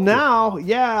point. Well, now,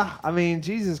 yeah. I mean,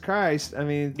 Jesus Christ. I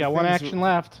mean, You got one things- action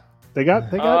left. they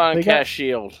got cast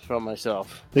shield from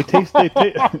myself. they got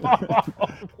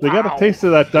a taste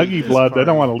of that Dougie blood. They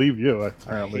don't want to leave you. I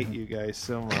Apparently, hate you guys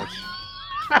so much.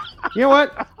 You know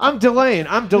what? I'm delaying.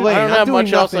 I don't I'm have doing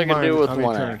much else I nothing can do on with my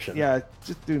one turn. action. Yeah,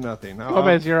 just do nothing.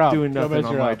 Gomez, you're up. Doing nothing Gomez,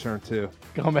 on you're my up. turn too.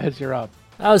 Gomez, you're up.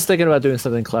 I was thinking about doing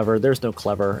something clever. There's no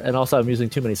clever, and also I'm using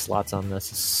too many slots on this.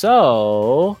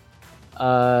 So,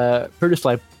 produce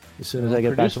flame as soon as I get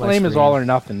back Produce to my flame is screen. all or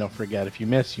nothing. Don't forget. If you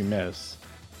miss, you miss.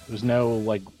 There's no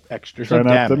like extra try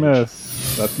not to damage.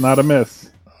 miss. That's not a miss.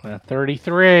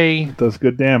 33. It does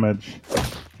good damage.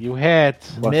 You hit.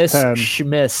 Plus Miss 10.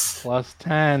 Schmiss. Plus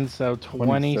 10, so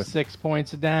 26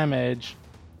 points of damage.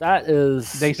 That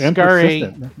is They And scurry.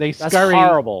 persistent. They that's scurry.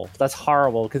 horrible. That's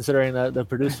horrible considering that the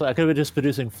produce flame. I could have been just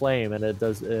producing flame, and it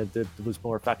was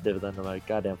more effective than my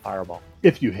goddamn fireball.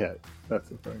 If you hit, that's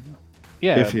the thing.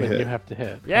 Yeah, If you but hit. you have to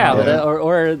hit. Yeah, Yeah. but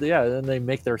or then they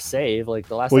make their save like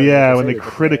the last. Well, time yeah, made when their they save,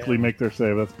 but critically yeah. make their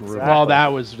save, that's brutal. Exactly. Well,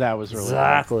 that was really bad.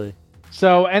 Exactly.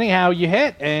 So anyhow, you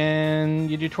hit and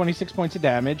you do 26 points of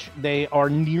damage. They are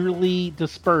nearly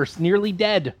dispersed, nearly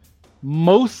dead,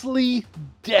 mostly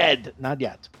dead. Not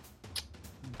yet.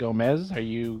 Gomez, are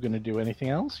you going to do anything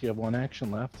else? You have one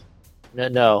action left.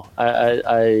 No,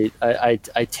 I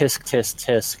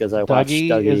tisk because I watched Dougie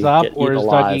Dougie is up, get or eaten is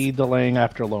alive. Dougie delaying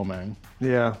after Lomang?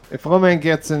 Yeah, if Lomang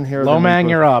gets in here, then Lomang,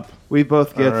 you're up. we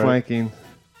both get All right. flanking.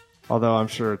 Although I'm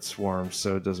sure it's swarms,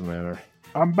 so it doesn't matter.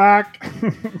 I'm back.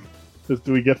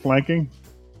 Do we get flanking?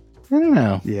 I don't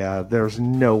know. Yeah, there's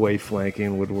no way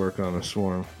flanking would work on a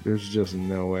swarm. There's just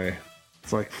no way.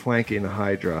 It's like flanking a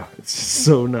Hydra. It's just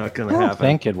so not going I to don't happen.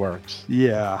 think it works.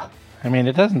 Yeah. I mean,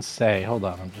 it doesn't say. Hold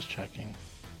on, I'm just checking.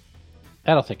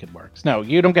 I don't think it works. No,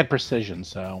 you don't get precision,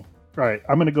 so. All right,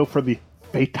 I'm going to go for the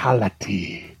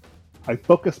fatality. I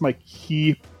focus my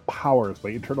key powers, my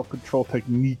internal control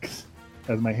techniques,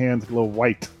 as my hands glow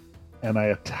white, and I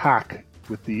attack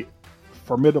with the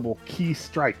formidable key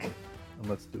strike. And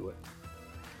let's do it.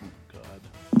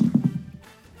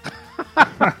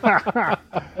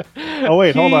 Oh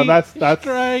wait, hold on. That's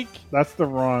Strike. that's the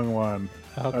wrong one.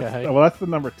 Okay. That's the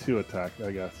number 2 attack,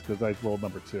 I guess, because I rolled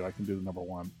number 2. I can do the number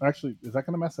 1. Actually, is that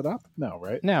going to mess it up? No,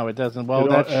 right? No, it doesn't. Well, It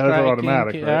that's has striking.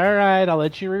 automatic, right? All right, I'll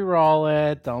let you re-roll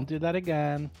it. Don't do that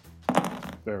again.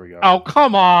 There we go. Oh,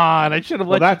 come on! I should have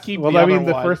let you keep the I other mean,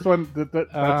 the one. first one,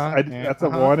 that's a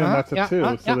 1 and that's a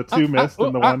 2. So the 2 missed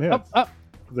and the 1 hits. Because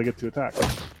I get 2 attacks.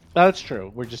 That's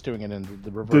true. We're just doing it in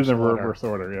the reverse Do the order. reverse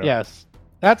order, yeah. Yes.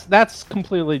 That's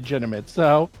completely legitimate.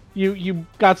 So you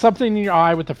got something in your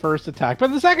eye with the first attack,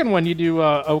 but the second one you do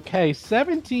okay,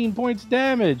 17 points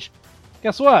damage.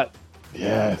 Guess what?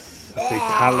 Yes.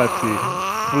 Fatality.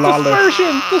 Flawless.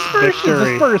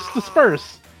 Victory.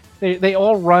 Disperse. They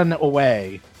all run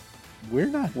away. We're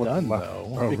not done left?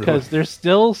 though, Oh, because really? there's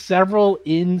still several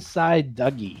inside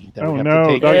Dougie that Oh, we have no, to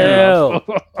take Dougie. care of.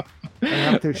 I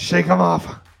have to shake them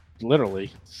off.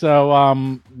 Literally. So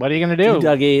what are you gonna do?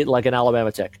 Dougie like an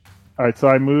Alabama tick. All right, so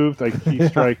I moved, I key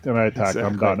striked, and I attacked.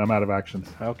 I'm Exactly. done. I'm out of actions.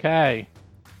 Okay.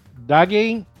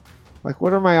 Dougie, Like,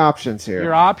 what are my options here?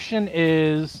 your option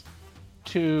is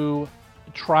to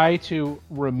try to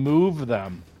remove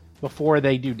them before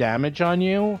they do damage on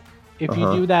you. If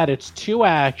you do that, it's 2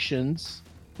 actions,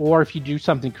 or if you do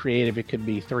something creative, it could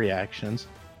be 3 actions.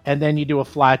 And then you do a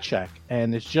flat check,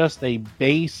 and it's just a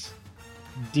base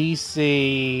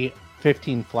DC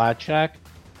 15 flat check.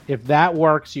 If that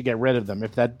works, you get rid of them.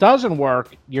 If that doesn't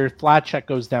work, your flat check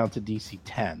goes down to DC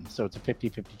 10. So it's a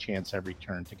 50-50 chance every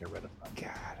turn to get rid of them.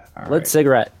 All Lit right.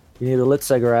 cigarette. You need a lit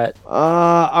cigarette.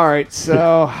 All right,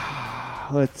 so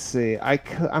let's see.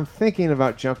 I'm thinking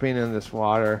about jumping in this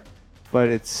water, but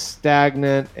it's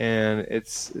stagnant and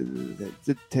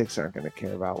the ticks aren't going to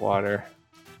care about water.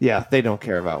 Yeah, they don't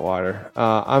care about water.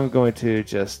 I'm going to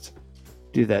just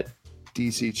do that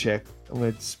DC check I'm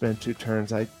going to spend 2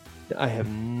 turns. I have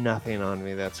nothing on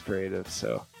me that's creative,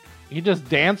 so You just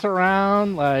dance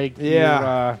around like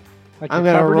Yeah. like I'm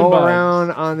you're going to covered in roll bugs.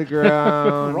 around on the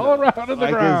ground. Roll around on the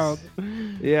Like ground.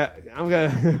 Yeah, I'm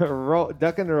going to roll,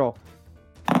 duck and roll.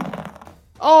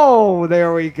 Oh,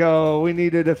 there we go. We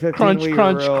needed a 15. Crunch, we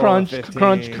crunch, rolled crunch, 15.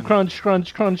 crunch, crunch,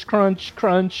 crunch, crunch, crunch,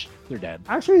 crunch. They're dead.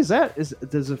 Actually,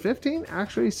 does a 15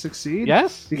 actually succeed?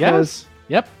 Yes. Because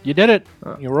Yep. You did it.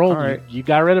 You rolled. all right. You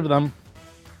got rid of them.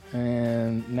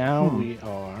 And now we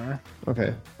are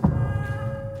okay.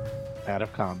 out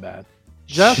of combat.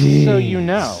 Just so you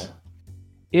know,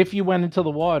 if you went into the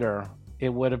water, it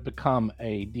would have become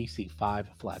a DC 5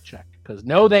 flat check. Because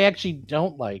no, they actually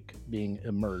don't like being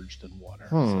immersed in water.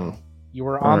 So you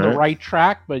were on the right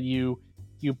track, but you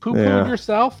poo-pooed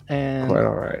yourself, and Quite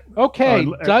all right. okay,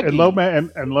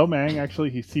 Dougie. And Lo Mang actually,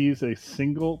 he sees a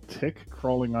single tick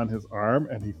crawling on his arm,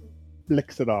 and he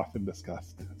flicks it off in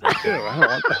disgust. It's like, ew, I don't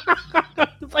want that.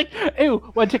 It's like, ew,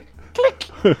 one tick, click.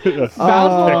 Yes.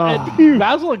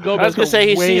 Basil and Gomez. I was gonna say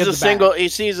he way sees in a the single back. he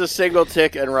sees a single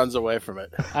tick and runs away from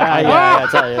it. I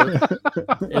tell you,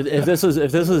 if this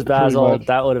was Basil, much.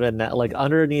 that would have been like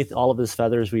underneath all of his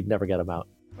feathers. We'd never get him out.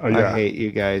 Oh, yeah. I hate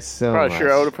you guys so Probably much.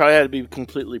 sure I would have probably had to be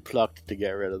completely plucked to get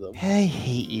rid of them. I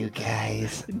hate you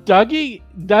guys. Dougie,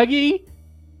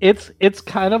 it's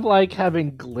kind of like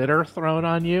having glitter thrown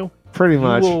on you. Pretty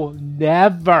much. You will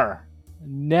never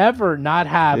not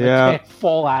have a tick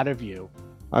fall out of you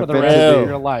for I've the been rest to of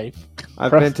your life.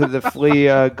 I've been to the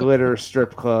Flea glitter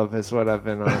strip club. Is what I've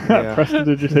been on. Yeah.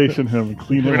 Prestidigitation him and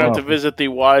clean We're him gonna have off. to visit the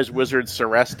wise wizard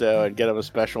Seresto and get him a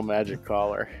special magic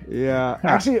collar. Yeah.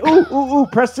 Actually, ooh,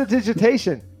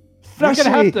 prestidigitation.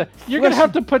 You're gonna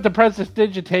have to put the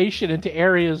prestidigitation into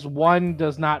areas one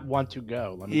does not want to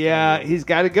go. Let me Yeah, tell you. he's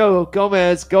got to go.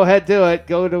 Gomez, go ahead, do it.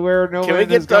 Go to where no Can one we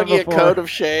get has gone Dougie a before. coat of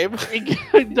shame?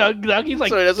 Dougie's like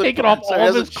So he doesn't- taking off so he all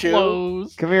of doesn't his chew?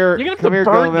 clothes. Come here, You're gonna have come to here,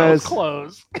 burn Gomez. those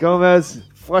clothes. Gomez,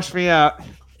 flush me out.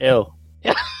 Ew. All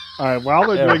right, while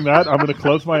they're doing that, I'm going to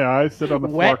close my eyes, sit on the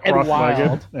floor Wet and cross-legged,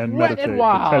 wild. and Wet meditate and for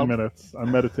wild. 10 minutes.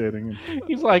 I'm meditating.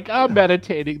 He's like, I'm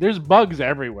meditating. There's bugs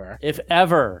everywhere. If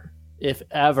ever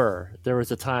there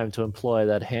was a time to employ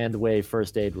that hand wave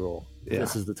first aid rule,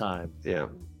 this is the time. Yeah.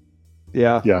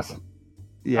 Yes.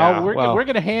 Yeah. Oh, we're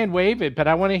gonna hand wave it, but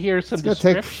I want to hear some gonna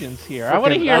take descriptions here. I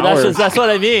want to frickin' hear. hours. That's what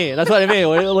I mean. That's what I mean.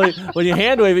 When you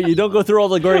hand wave it, you don't go through all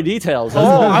the gory details. That's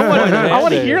Oh, the I point of want hand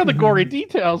to wave. hear the gory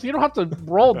details. You don't have to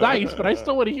roll dice, but I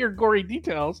still want to hear gory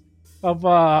details of.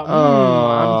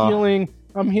 I'm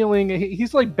healing.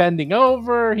 He's like bending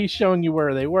over. He's showing you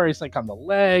where they were. He's like on the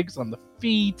legs, on the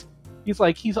feet. He's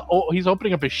like he's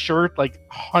opening up his shirt. Like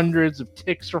hundreds of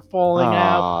ticks are falling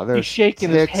out. there's He's shaking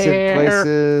his ticks in hair.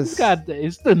 places. He's got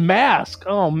it's the mask.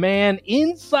 Oh man,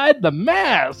 inside the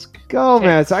mask.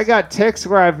 Gomez, ticks. I got ticks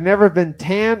where I've never been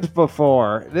tanned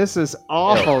before. This is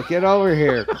awful. Get over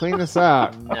here. Clean this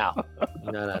out. No.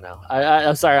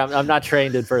 I'm sorry. I'm not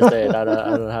trained in first aid. I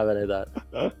don't have any of that.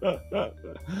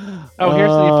 Oh,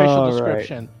 here's the official All right.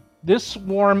 description. This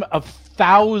swarm of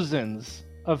thousands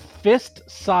of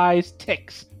fist-sized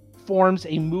ticks forms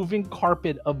a moving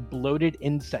carpet of bloated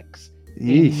insects. A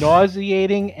Yeesh.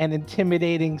 nauseating and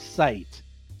intimidating sight.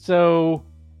 So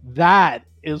that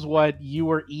is what you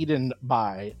were eaten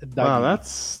by, Dougie. Wow,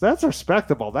 that's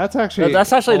respectable. That's actually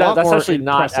That's actually a lot not more not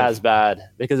impressive. as bad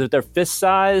because if they're fist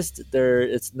sized,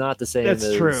 it's not the same. That's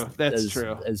as, true. That's as-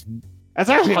 true. As That's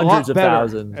actually a hundreds lot of better.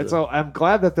 thousands. And so I'm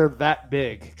glad that they're that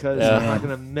big because Yeah. I'm not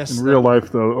gonna miss In them. real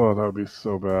life, though, that would be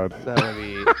so bad. That would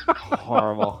be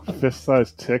horrible.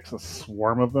 Fist-sized ticks, a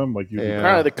swarm of them, like you. Yeah.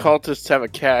 Apparently the cultists have a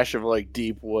cache of like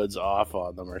deep woods off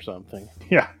on them or something.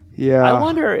 Yeah. Yeah. I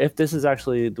wonder if this is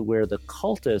actually where the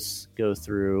cultists go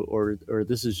through, or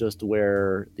this is just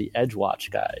where the Edgewatch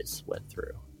guys went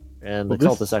through, and the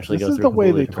cultists actually this go is through. the way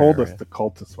they completely told different us the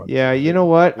cultists went. Yeah, you know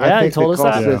what? Yeah, I he think told the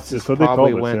us that. cultists Yeah, so they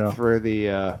probably told us, went yeah. through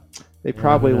the. They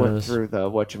probably went knows? through the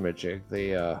whatchamajig,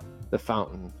 the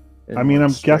fountain. and I mean, went I'm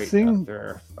straight guessing- up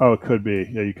there. Oh, it could be.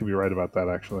 Yeah, you could be right about that.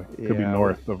 Actually, it could be Yeah.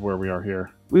 north of where we are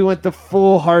here. We went the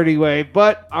foolhardy way,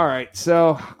 but all right.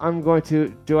 So I'm going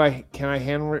to Can I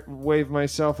hand wave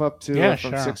myself up to Yeah,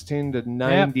 from sure. 16 to Yep,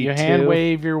 92? you hand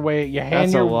wave your way. You hand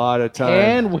That's your a lot of time.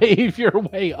 hand wave your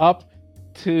way up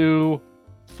to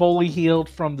fully healed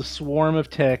from the swarm of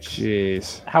ticks.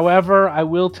 Jeez. However, I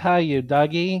will tell you,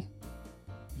 Dougie,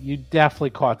 you definitely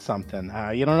caught something.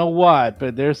 You don't know what,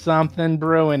 but there's something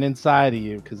brewing inside of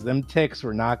you because them ticks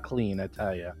were not clean, I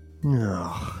tell you.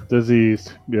 No.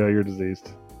 Diseased. Yeah, you're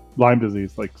diseased. Lyme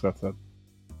disease, like Seth said.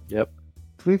 Yep.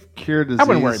 We've cured disease. I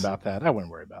wouldn't worry about that.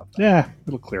 Yeah,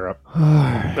 it'll clear up.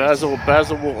 Basil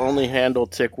will only handle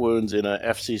tick wounds in a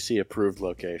FCC approved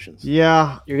locations.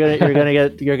 Yeah, You're gonna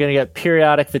get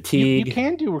periodic You fatigue.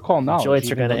 can do recall knowledge. Joints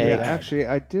are even gonna though ache. you're back. actually,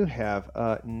 I do have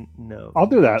no. I'll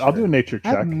do that. I'll do a nature I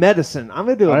have check. medicine. I'm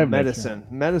gonna do I a have nature. medicine.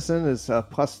 Medicine is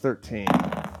plus 13.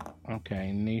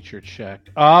 Okay, nature check.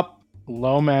 Up.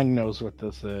 Lomang knows what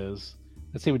this is.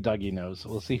 Let's see what Dougie knows.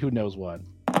 We'll see who knows what.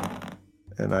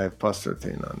 And I have plus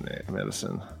 13 on the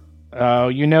medicine. Oh,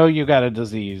 you know you got a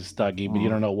disease, Dougie, but you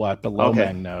don't know what. But Lomang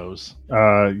Okay. knows. Yeah,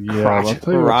 I'll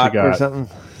tell you what Rot you or got.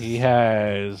 something. He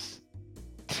has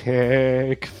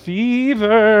tick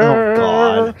fever. Oh,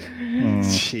 God. Hmm.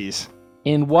 Jeez.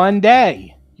 In one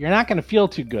day, you're not going to feel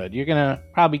too good. You're going to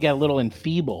probably get a little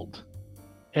enfeebled.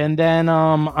 And then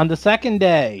on the second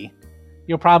day,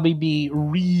 you'll probably be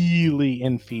really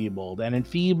enfeebled. And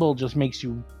enfeebled just makes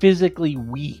you physically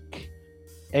weak,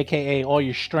 aka all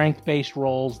your strength-based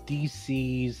rolls,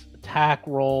 DCs, attack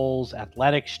rolls,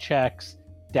 athletics checks,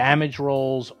 damage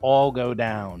rolls all go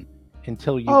down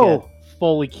until you get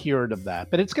fully cured of that.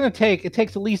 But it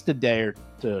takes at least a day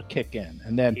to kick in.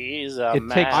 And then He's a It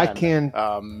man. takes- I can.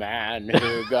 A man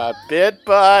who got bit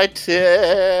by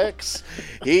ticks.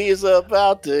 He's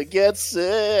about to get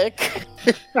sick.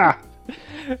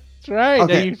 that's right.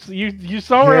 Okay. You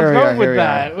saw where I was Here we going are, with here we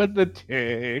that. With the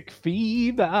tick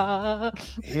fever.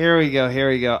 Here we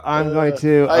go. I'm going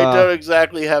to. I don't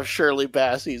exactly have Shirley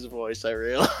Bassey's voice, I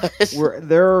realize.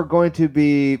 There are going to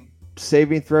be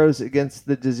saving throws against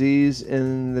the disease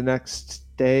in the next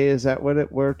day. Is that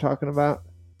what we're talking about?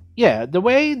 Yeah, the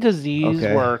way disease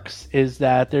Okay. works is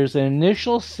that there's an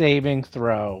initial saving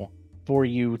throw for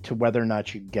you to whether or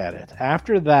not you get it.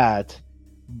 After that,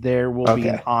 there will be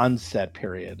an Okay. onset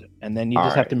period, and then you All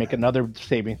just have right. to make another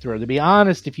saving throw. To be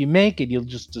honest, if you make it,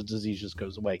 the disease just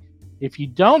goes away. If you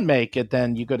don't make it,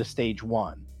 then you go to stage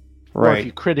 1. Or if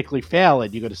you critically fail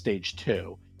it, you go to stage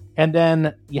 2. And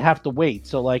then you have to wait.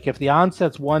 So, like, if the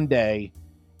onset's one day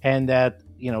and that,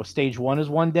 stage 1 is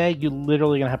one day, you're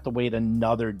literally going to have to wait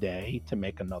another day to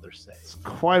make another save.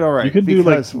 Quite all right. You can do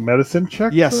like because- medicine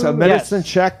checks. Yes, a though? medicine Yes.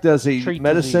 check does a Treat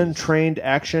medicine disease. trained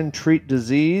action treat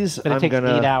disease. But it takes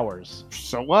 8 hours.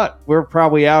 So what? We're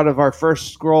probably out of our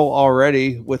first scroll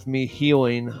already with me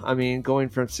healing. I mean, going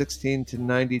from 16 to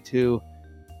 92.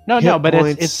 No, Hit but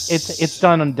points. it's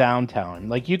done on downtime.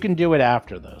 Like, you can do it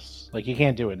after this. Like, you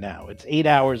can't do it now. It's 8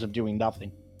 hours of doing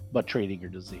nothing but treating your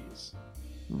disease.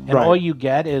 And all you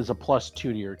get is a +2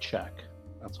 to your check.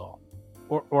 That's all.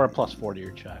 Or a +4 to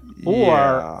your check. Or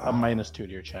Yeah. a -2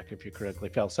 to your check if you critically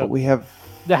fail. So But we have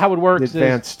how it works the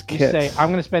advanced is kits. you say, I'm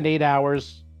going to spend 8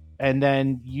 hours, and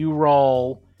then you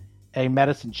roll a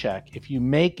medicine check. If you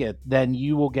make it, then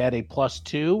you will get a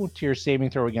 +2 to your saving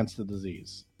throw against the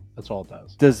disease. That's all it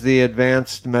does. Does the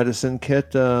advanced medicine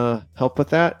kit help with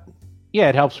that? Yeah,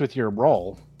 it helps with your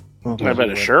roll. I bet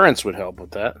assurance would help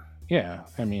with that. Yeah,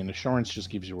 I mean, assurance just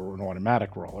gives you an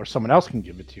automatic roll, or someone else can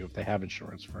give it to you if they have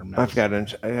insurance for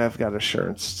medicine. I've got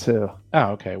assurance too.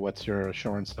 Oh, okay. What's your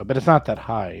assurance though? But it's not that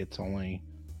high. It's only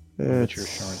what's your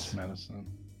It's- assurance medicine.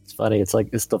 It's funny. It's like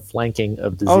it's the flanking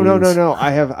of disease. Oh no!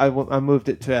 I moved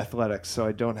it to athletics, so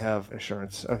I don't have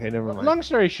assurance. Okay, never mind. Long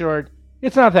story short,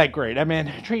 it's not that great. I mean,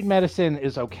 treat medicine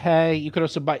is okay. You could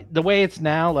also buy the way it's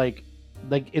now. Like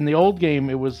in the old game,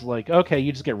 it was like, okay,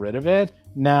 you just get rid of it.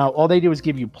 Now all they do is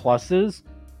give you pluses.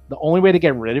 The only way to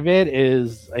get rid of it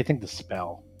is, I think, the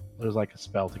spell. There's like a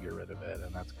spell to get rid of it,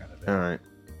 and that's kind of it. All right.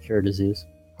 Cure disease.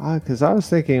 Because I was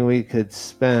thinking we could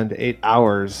spend 8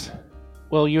 hours.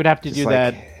 Well, you would have to Just do like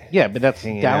that. Yeah, but that's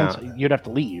hanging down. out. You'd have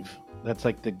to leave. That's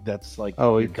like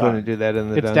Oh, we you're couldn't done. do that in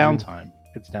the It's dungeon? downtime.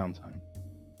 It's downtime.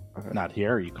 Okay. Not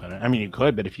here. You couldn't. I mean, you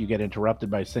could, but if you get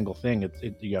interrupted by a single thing,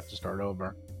 you have to start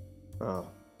over. Oh.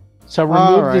 So remove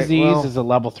All right, disease well- is a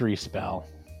level 3 spell.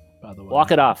 By the way,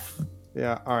 Walk it off.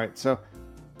 Yeah. All right. So,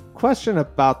 question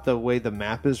about the way the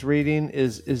map is reading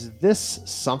is this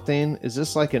something? Is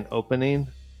this like an opening?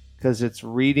 Because it's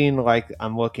reading like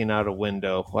I'm looking out a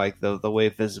window, like the way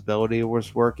visibility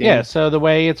was working. Yeah. So the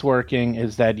way it's working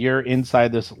is that you're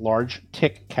inside this large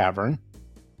tick cavern,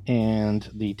 and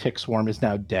the tick swarm is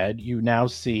now dead. You now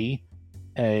see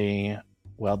the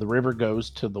river goes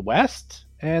to the west,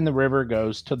 and the river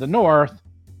goes to the north,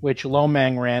 which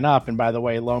Lomang ran up. And by the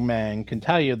way, Lomang can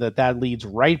tell you that leads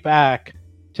right back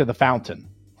to the fountain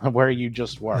where you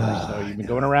just were. So you've been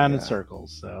going around in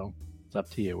circles. So it's up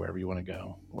to you wherever you want to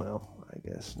go. Well, I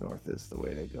guess north is the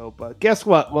way to go. But guess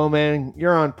what, Lomang?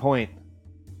 You're on point.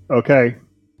 Okay.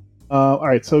 All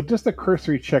right. So just a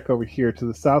cursory check over here to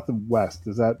the south and west.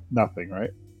 Is that nothing,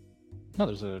 right? No,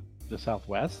 there's the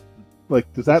southwest.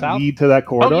 Like, does that South? lead to that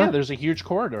corridor? Oh yeah, there's a huge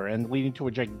corridor and leading to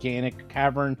a gigantic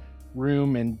cavern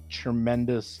room and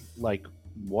tremendous like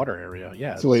water area.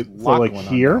 Yeah. So wait, there's a so lot like going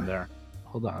on here? down there.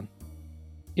 Hold on.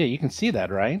 Yeah, you can see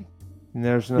that, right? And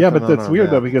there's nothing Yeah, but on that's our weird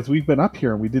map. though, because we've been up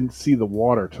here and we didn't see the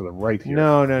water to the right here.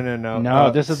 No.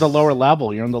 No, this is the lower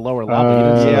level. You're on the lower level. You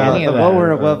didn't see Yeah, any the of that.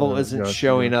 lower level isn't Gotcha,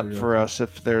 showing up gotcha. for us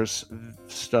if there's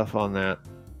stuff on that.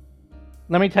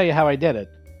 Let me tell you how I did it.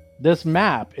 This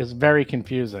map is very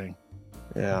confusing.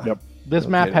 Yeah. Yep. This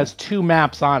map Okay. has two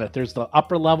maps on it. There's the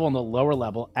upper level and the lower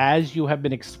level. As you have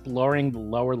been exploring the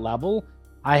lower level,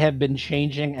 I have been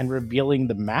changing and revealing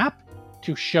the map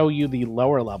to show you the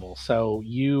lower level. So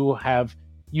you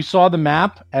saw the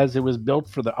map as it was built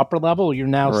for the upper level. You're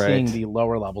now Right. seeing the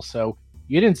lower level. So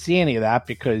you didn't see any of that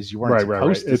because you weren't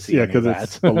supposed to It's see any because of that.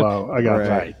 it's below. I got Right. you.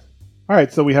 Right. All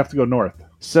right, so we have to go north.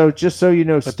 So just so you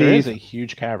know, But there is Steve, a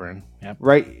huge cavern. Yep.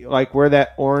 right, like where that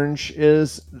orange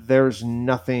is, there's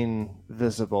nothing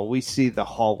visible. We see the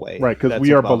hallway. Right, because that's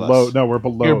we are above below. us. No, we're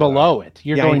below. You're that. below it.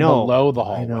 You're Yeah, I going know. below the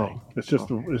hallway. I know. It's just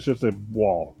a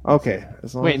wall. Okay.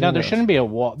 As long Wait, as no, you there know. shouldn't be a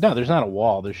wall. No, there's not a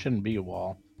wall. There shouldn't be a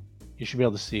wall. You should be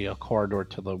able to see a corridor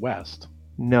to the west.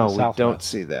 No, the we southwest. don't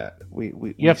see that. We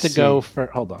You have to see- go for.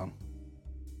 Hold on.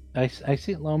 I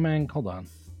see Lomang. Hold on.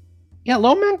 Yeah,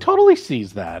 Lomang totally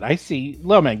sees that. I see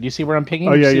Lomang. Do you see where I'm picking?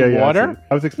 Oh You yeah, see yeah, yeah. water.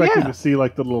 I was expecting Yeah. to see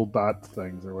like the little dot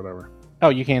things or whatever. Oh,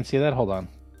 you can't see that. Hold on.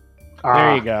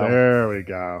 There you go. There we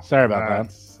go. Sorry about that.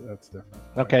 That's different.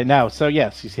 Okay, now so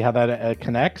yes, you see how that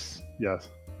connects. Yes.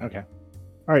 Okay.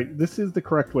 All right, this is the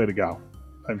correct way to go.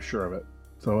 I'm sure of it.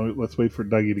 So let's wait for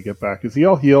Dougie to get back. Is he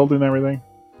all healed and everything?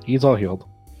 He's all healed.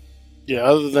 Yeah,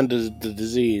 other than the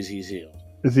disease, he's healed.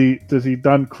 Is he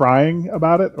done crying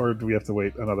about it, or do we have to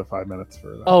wait another 5 minutes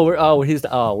for that? We're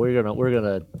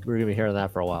gonna be hearing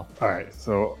that for a while. All right,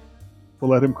 so we'll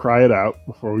let him cry it out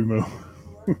before we move.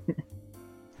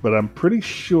 But I'm pretty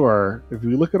sure if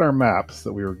we look at our maps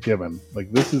that we were given,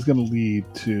 like this is going to lead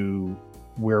to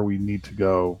where we need to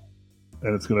go,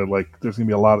 and it's going to there's going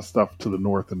to be a lot of stuff to the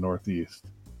north and northeast,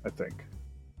 I think.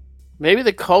 Maybe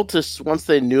the cultists, once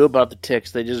they knew about the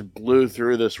ticks, they just blew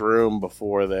through this room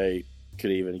before they could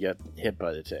even get hit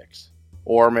by the ticks.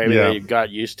 Or maybe Yeah. they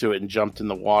got used to it and jumped in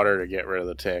the water to get rid of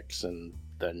the ticks and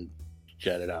then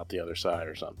jetted out the other side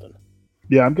or something.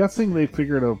 Yeah, I'm guessing they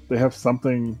figured they have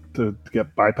something to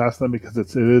get bypass them because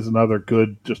it is another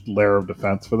good just layer of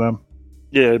defense for them.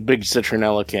 Yeah, a big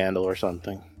citronella candle or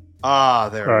something. Ah,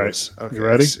 there All it right. is. Okay, You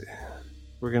ready? I see.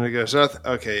 We're gonna go south.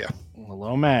 Okay, yeah.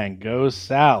 Lomang goes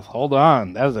south. Hold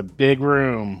on. That was a big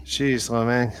room. Jeez,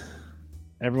 Lomang.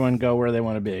 Everyone go where they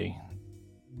want to be.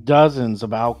 Dozens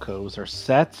of alcoves are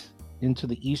set into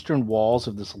the eastern walls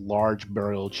of this large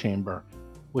burial chamber,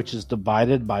 which is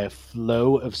divided by a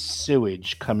flow of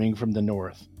sewage coming from the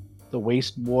north. The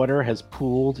wastewater has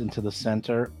pooled into the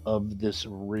center of this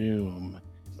room.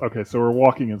 Okay, so we're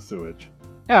walking in sewage.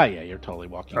 Oh, yeah, you're totally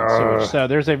walking in sewage. So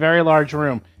there's a very large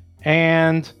room.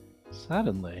 And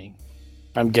suddenly,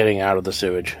 I'm getting out of the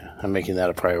sewage. I'm making that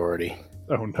a priority.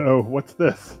 Oh no, what's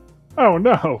this? Oh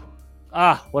no,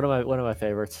 One of my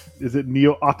favorites. is it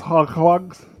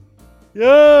Neo-Autologs?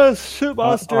 Yes, shit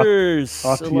monsters.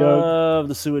 I Atia- love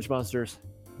the sewage monsters.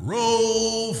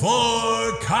 Roll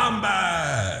for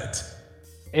combat.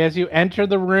 as you enter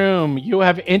the room, you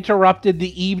have interrupted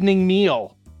the evening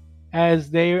meal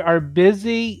as they are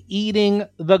busy eating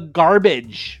the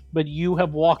garbage, but you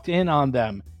have walked in on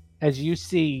them as you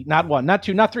see not one, not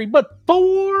two, not three, but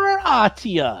 4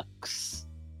 Atiaks.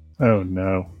 Oh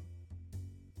no.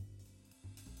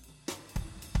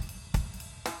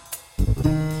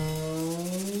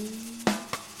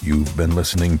 You've been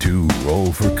listening to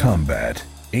Roll for Combat,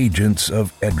 Agents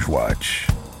of Edgewatch.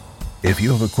 If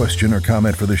you have a question or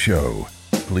comment for the show,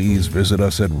 please visit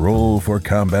us at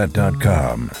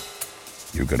rollforcombat.com.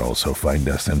 You can also find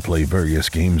us and play various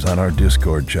games on our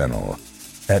Discord channel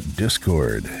at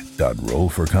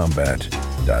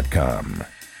discord.rollforcombat.com.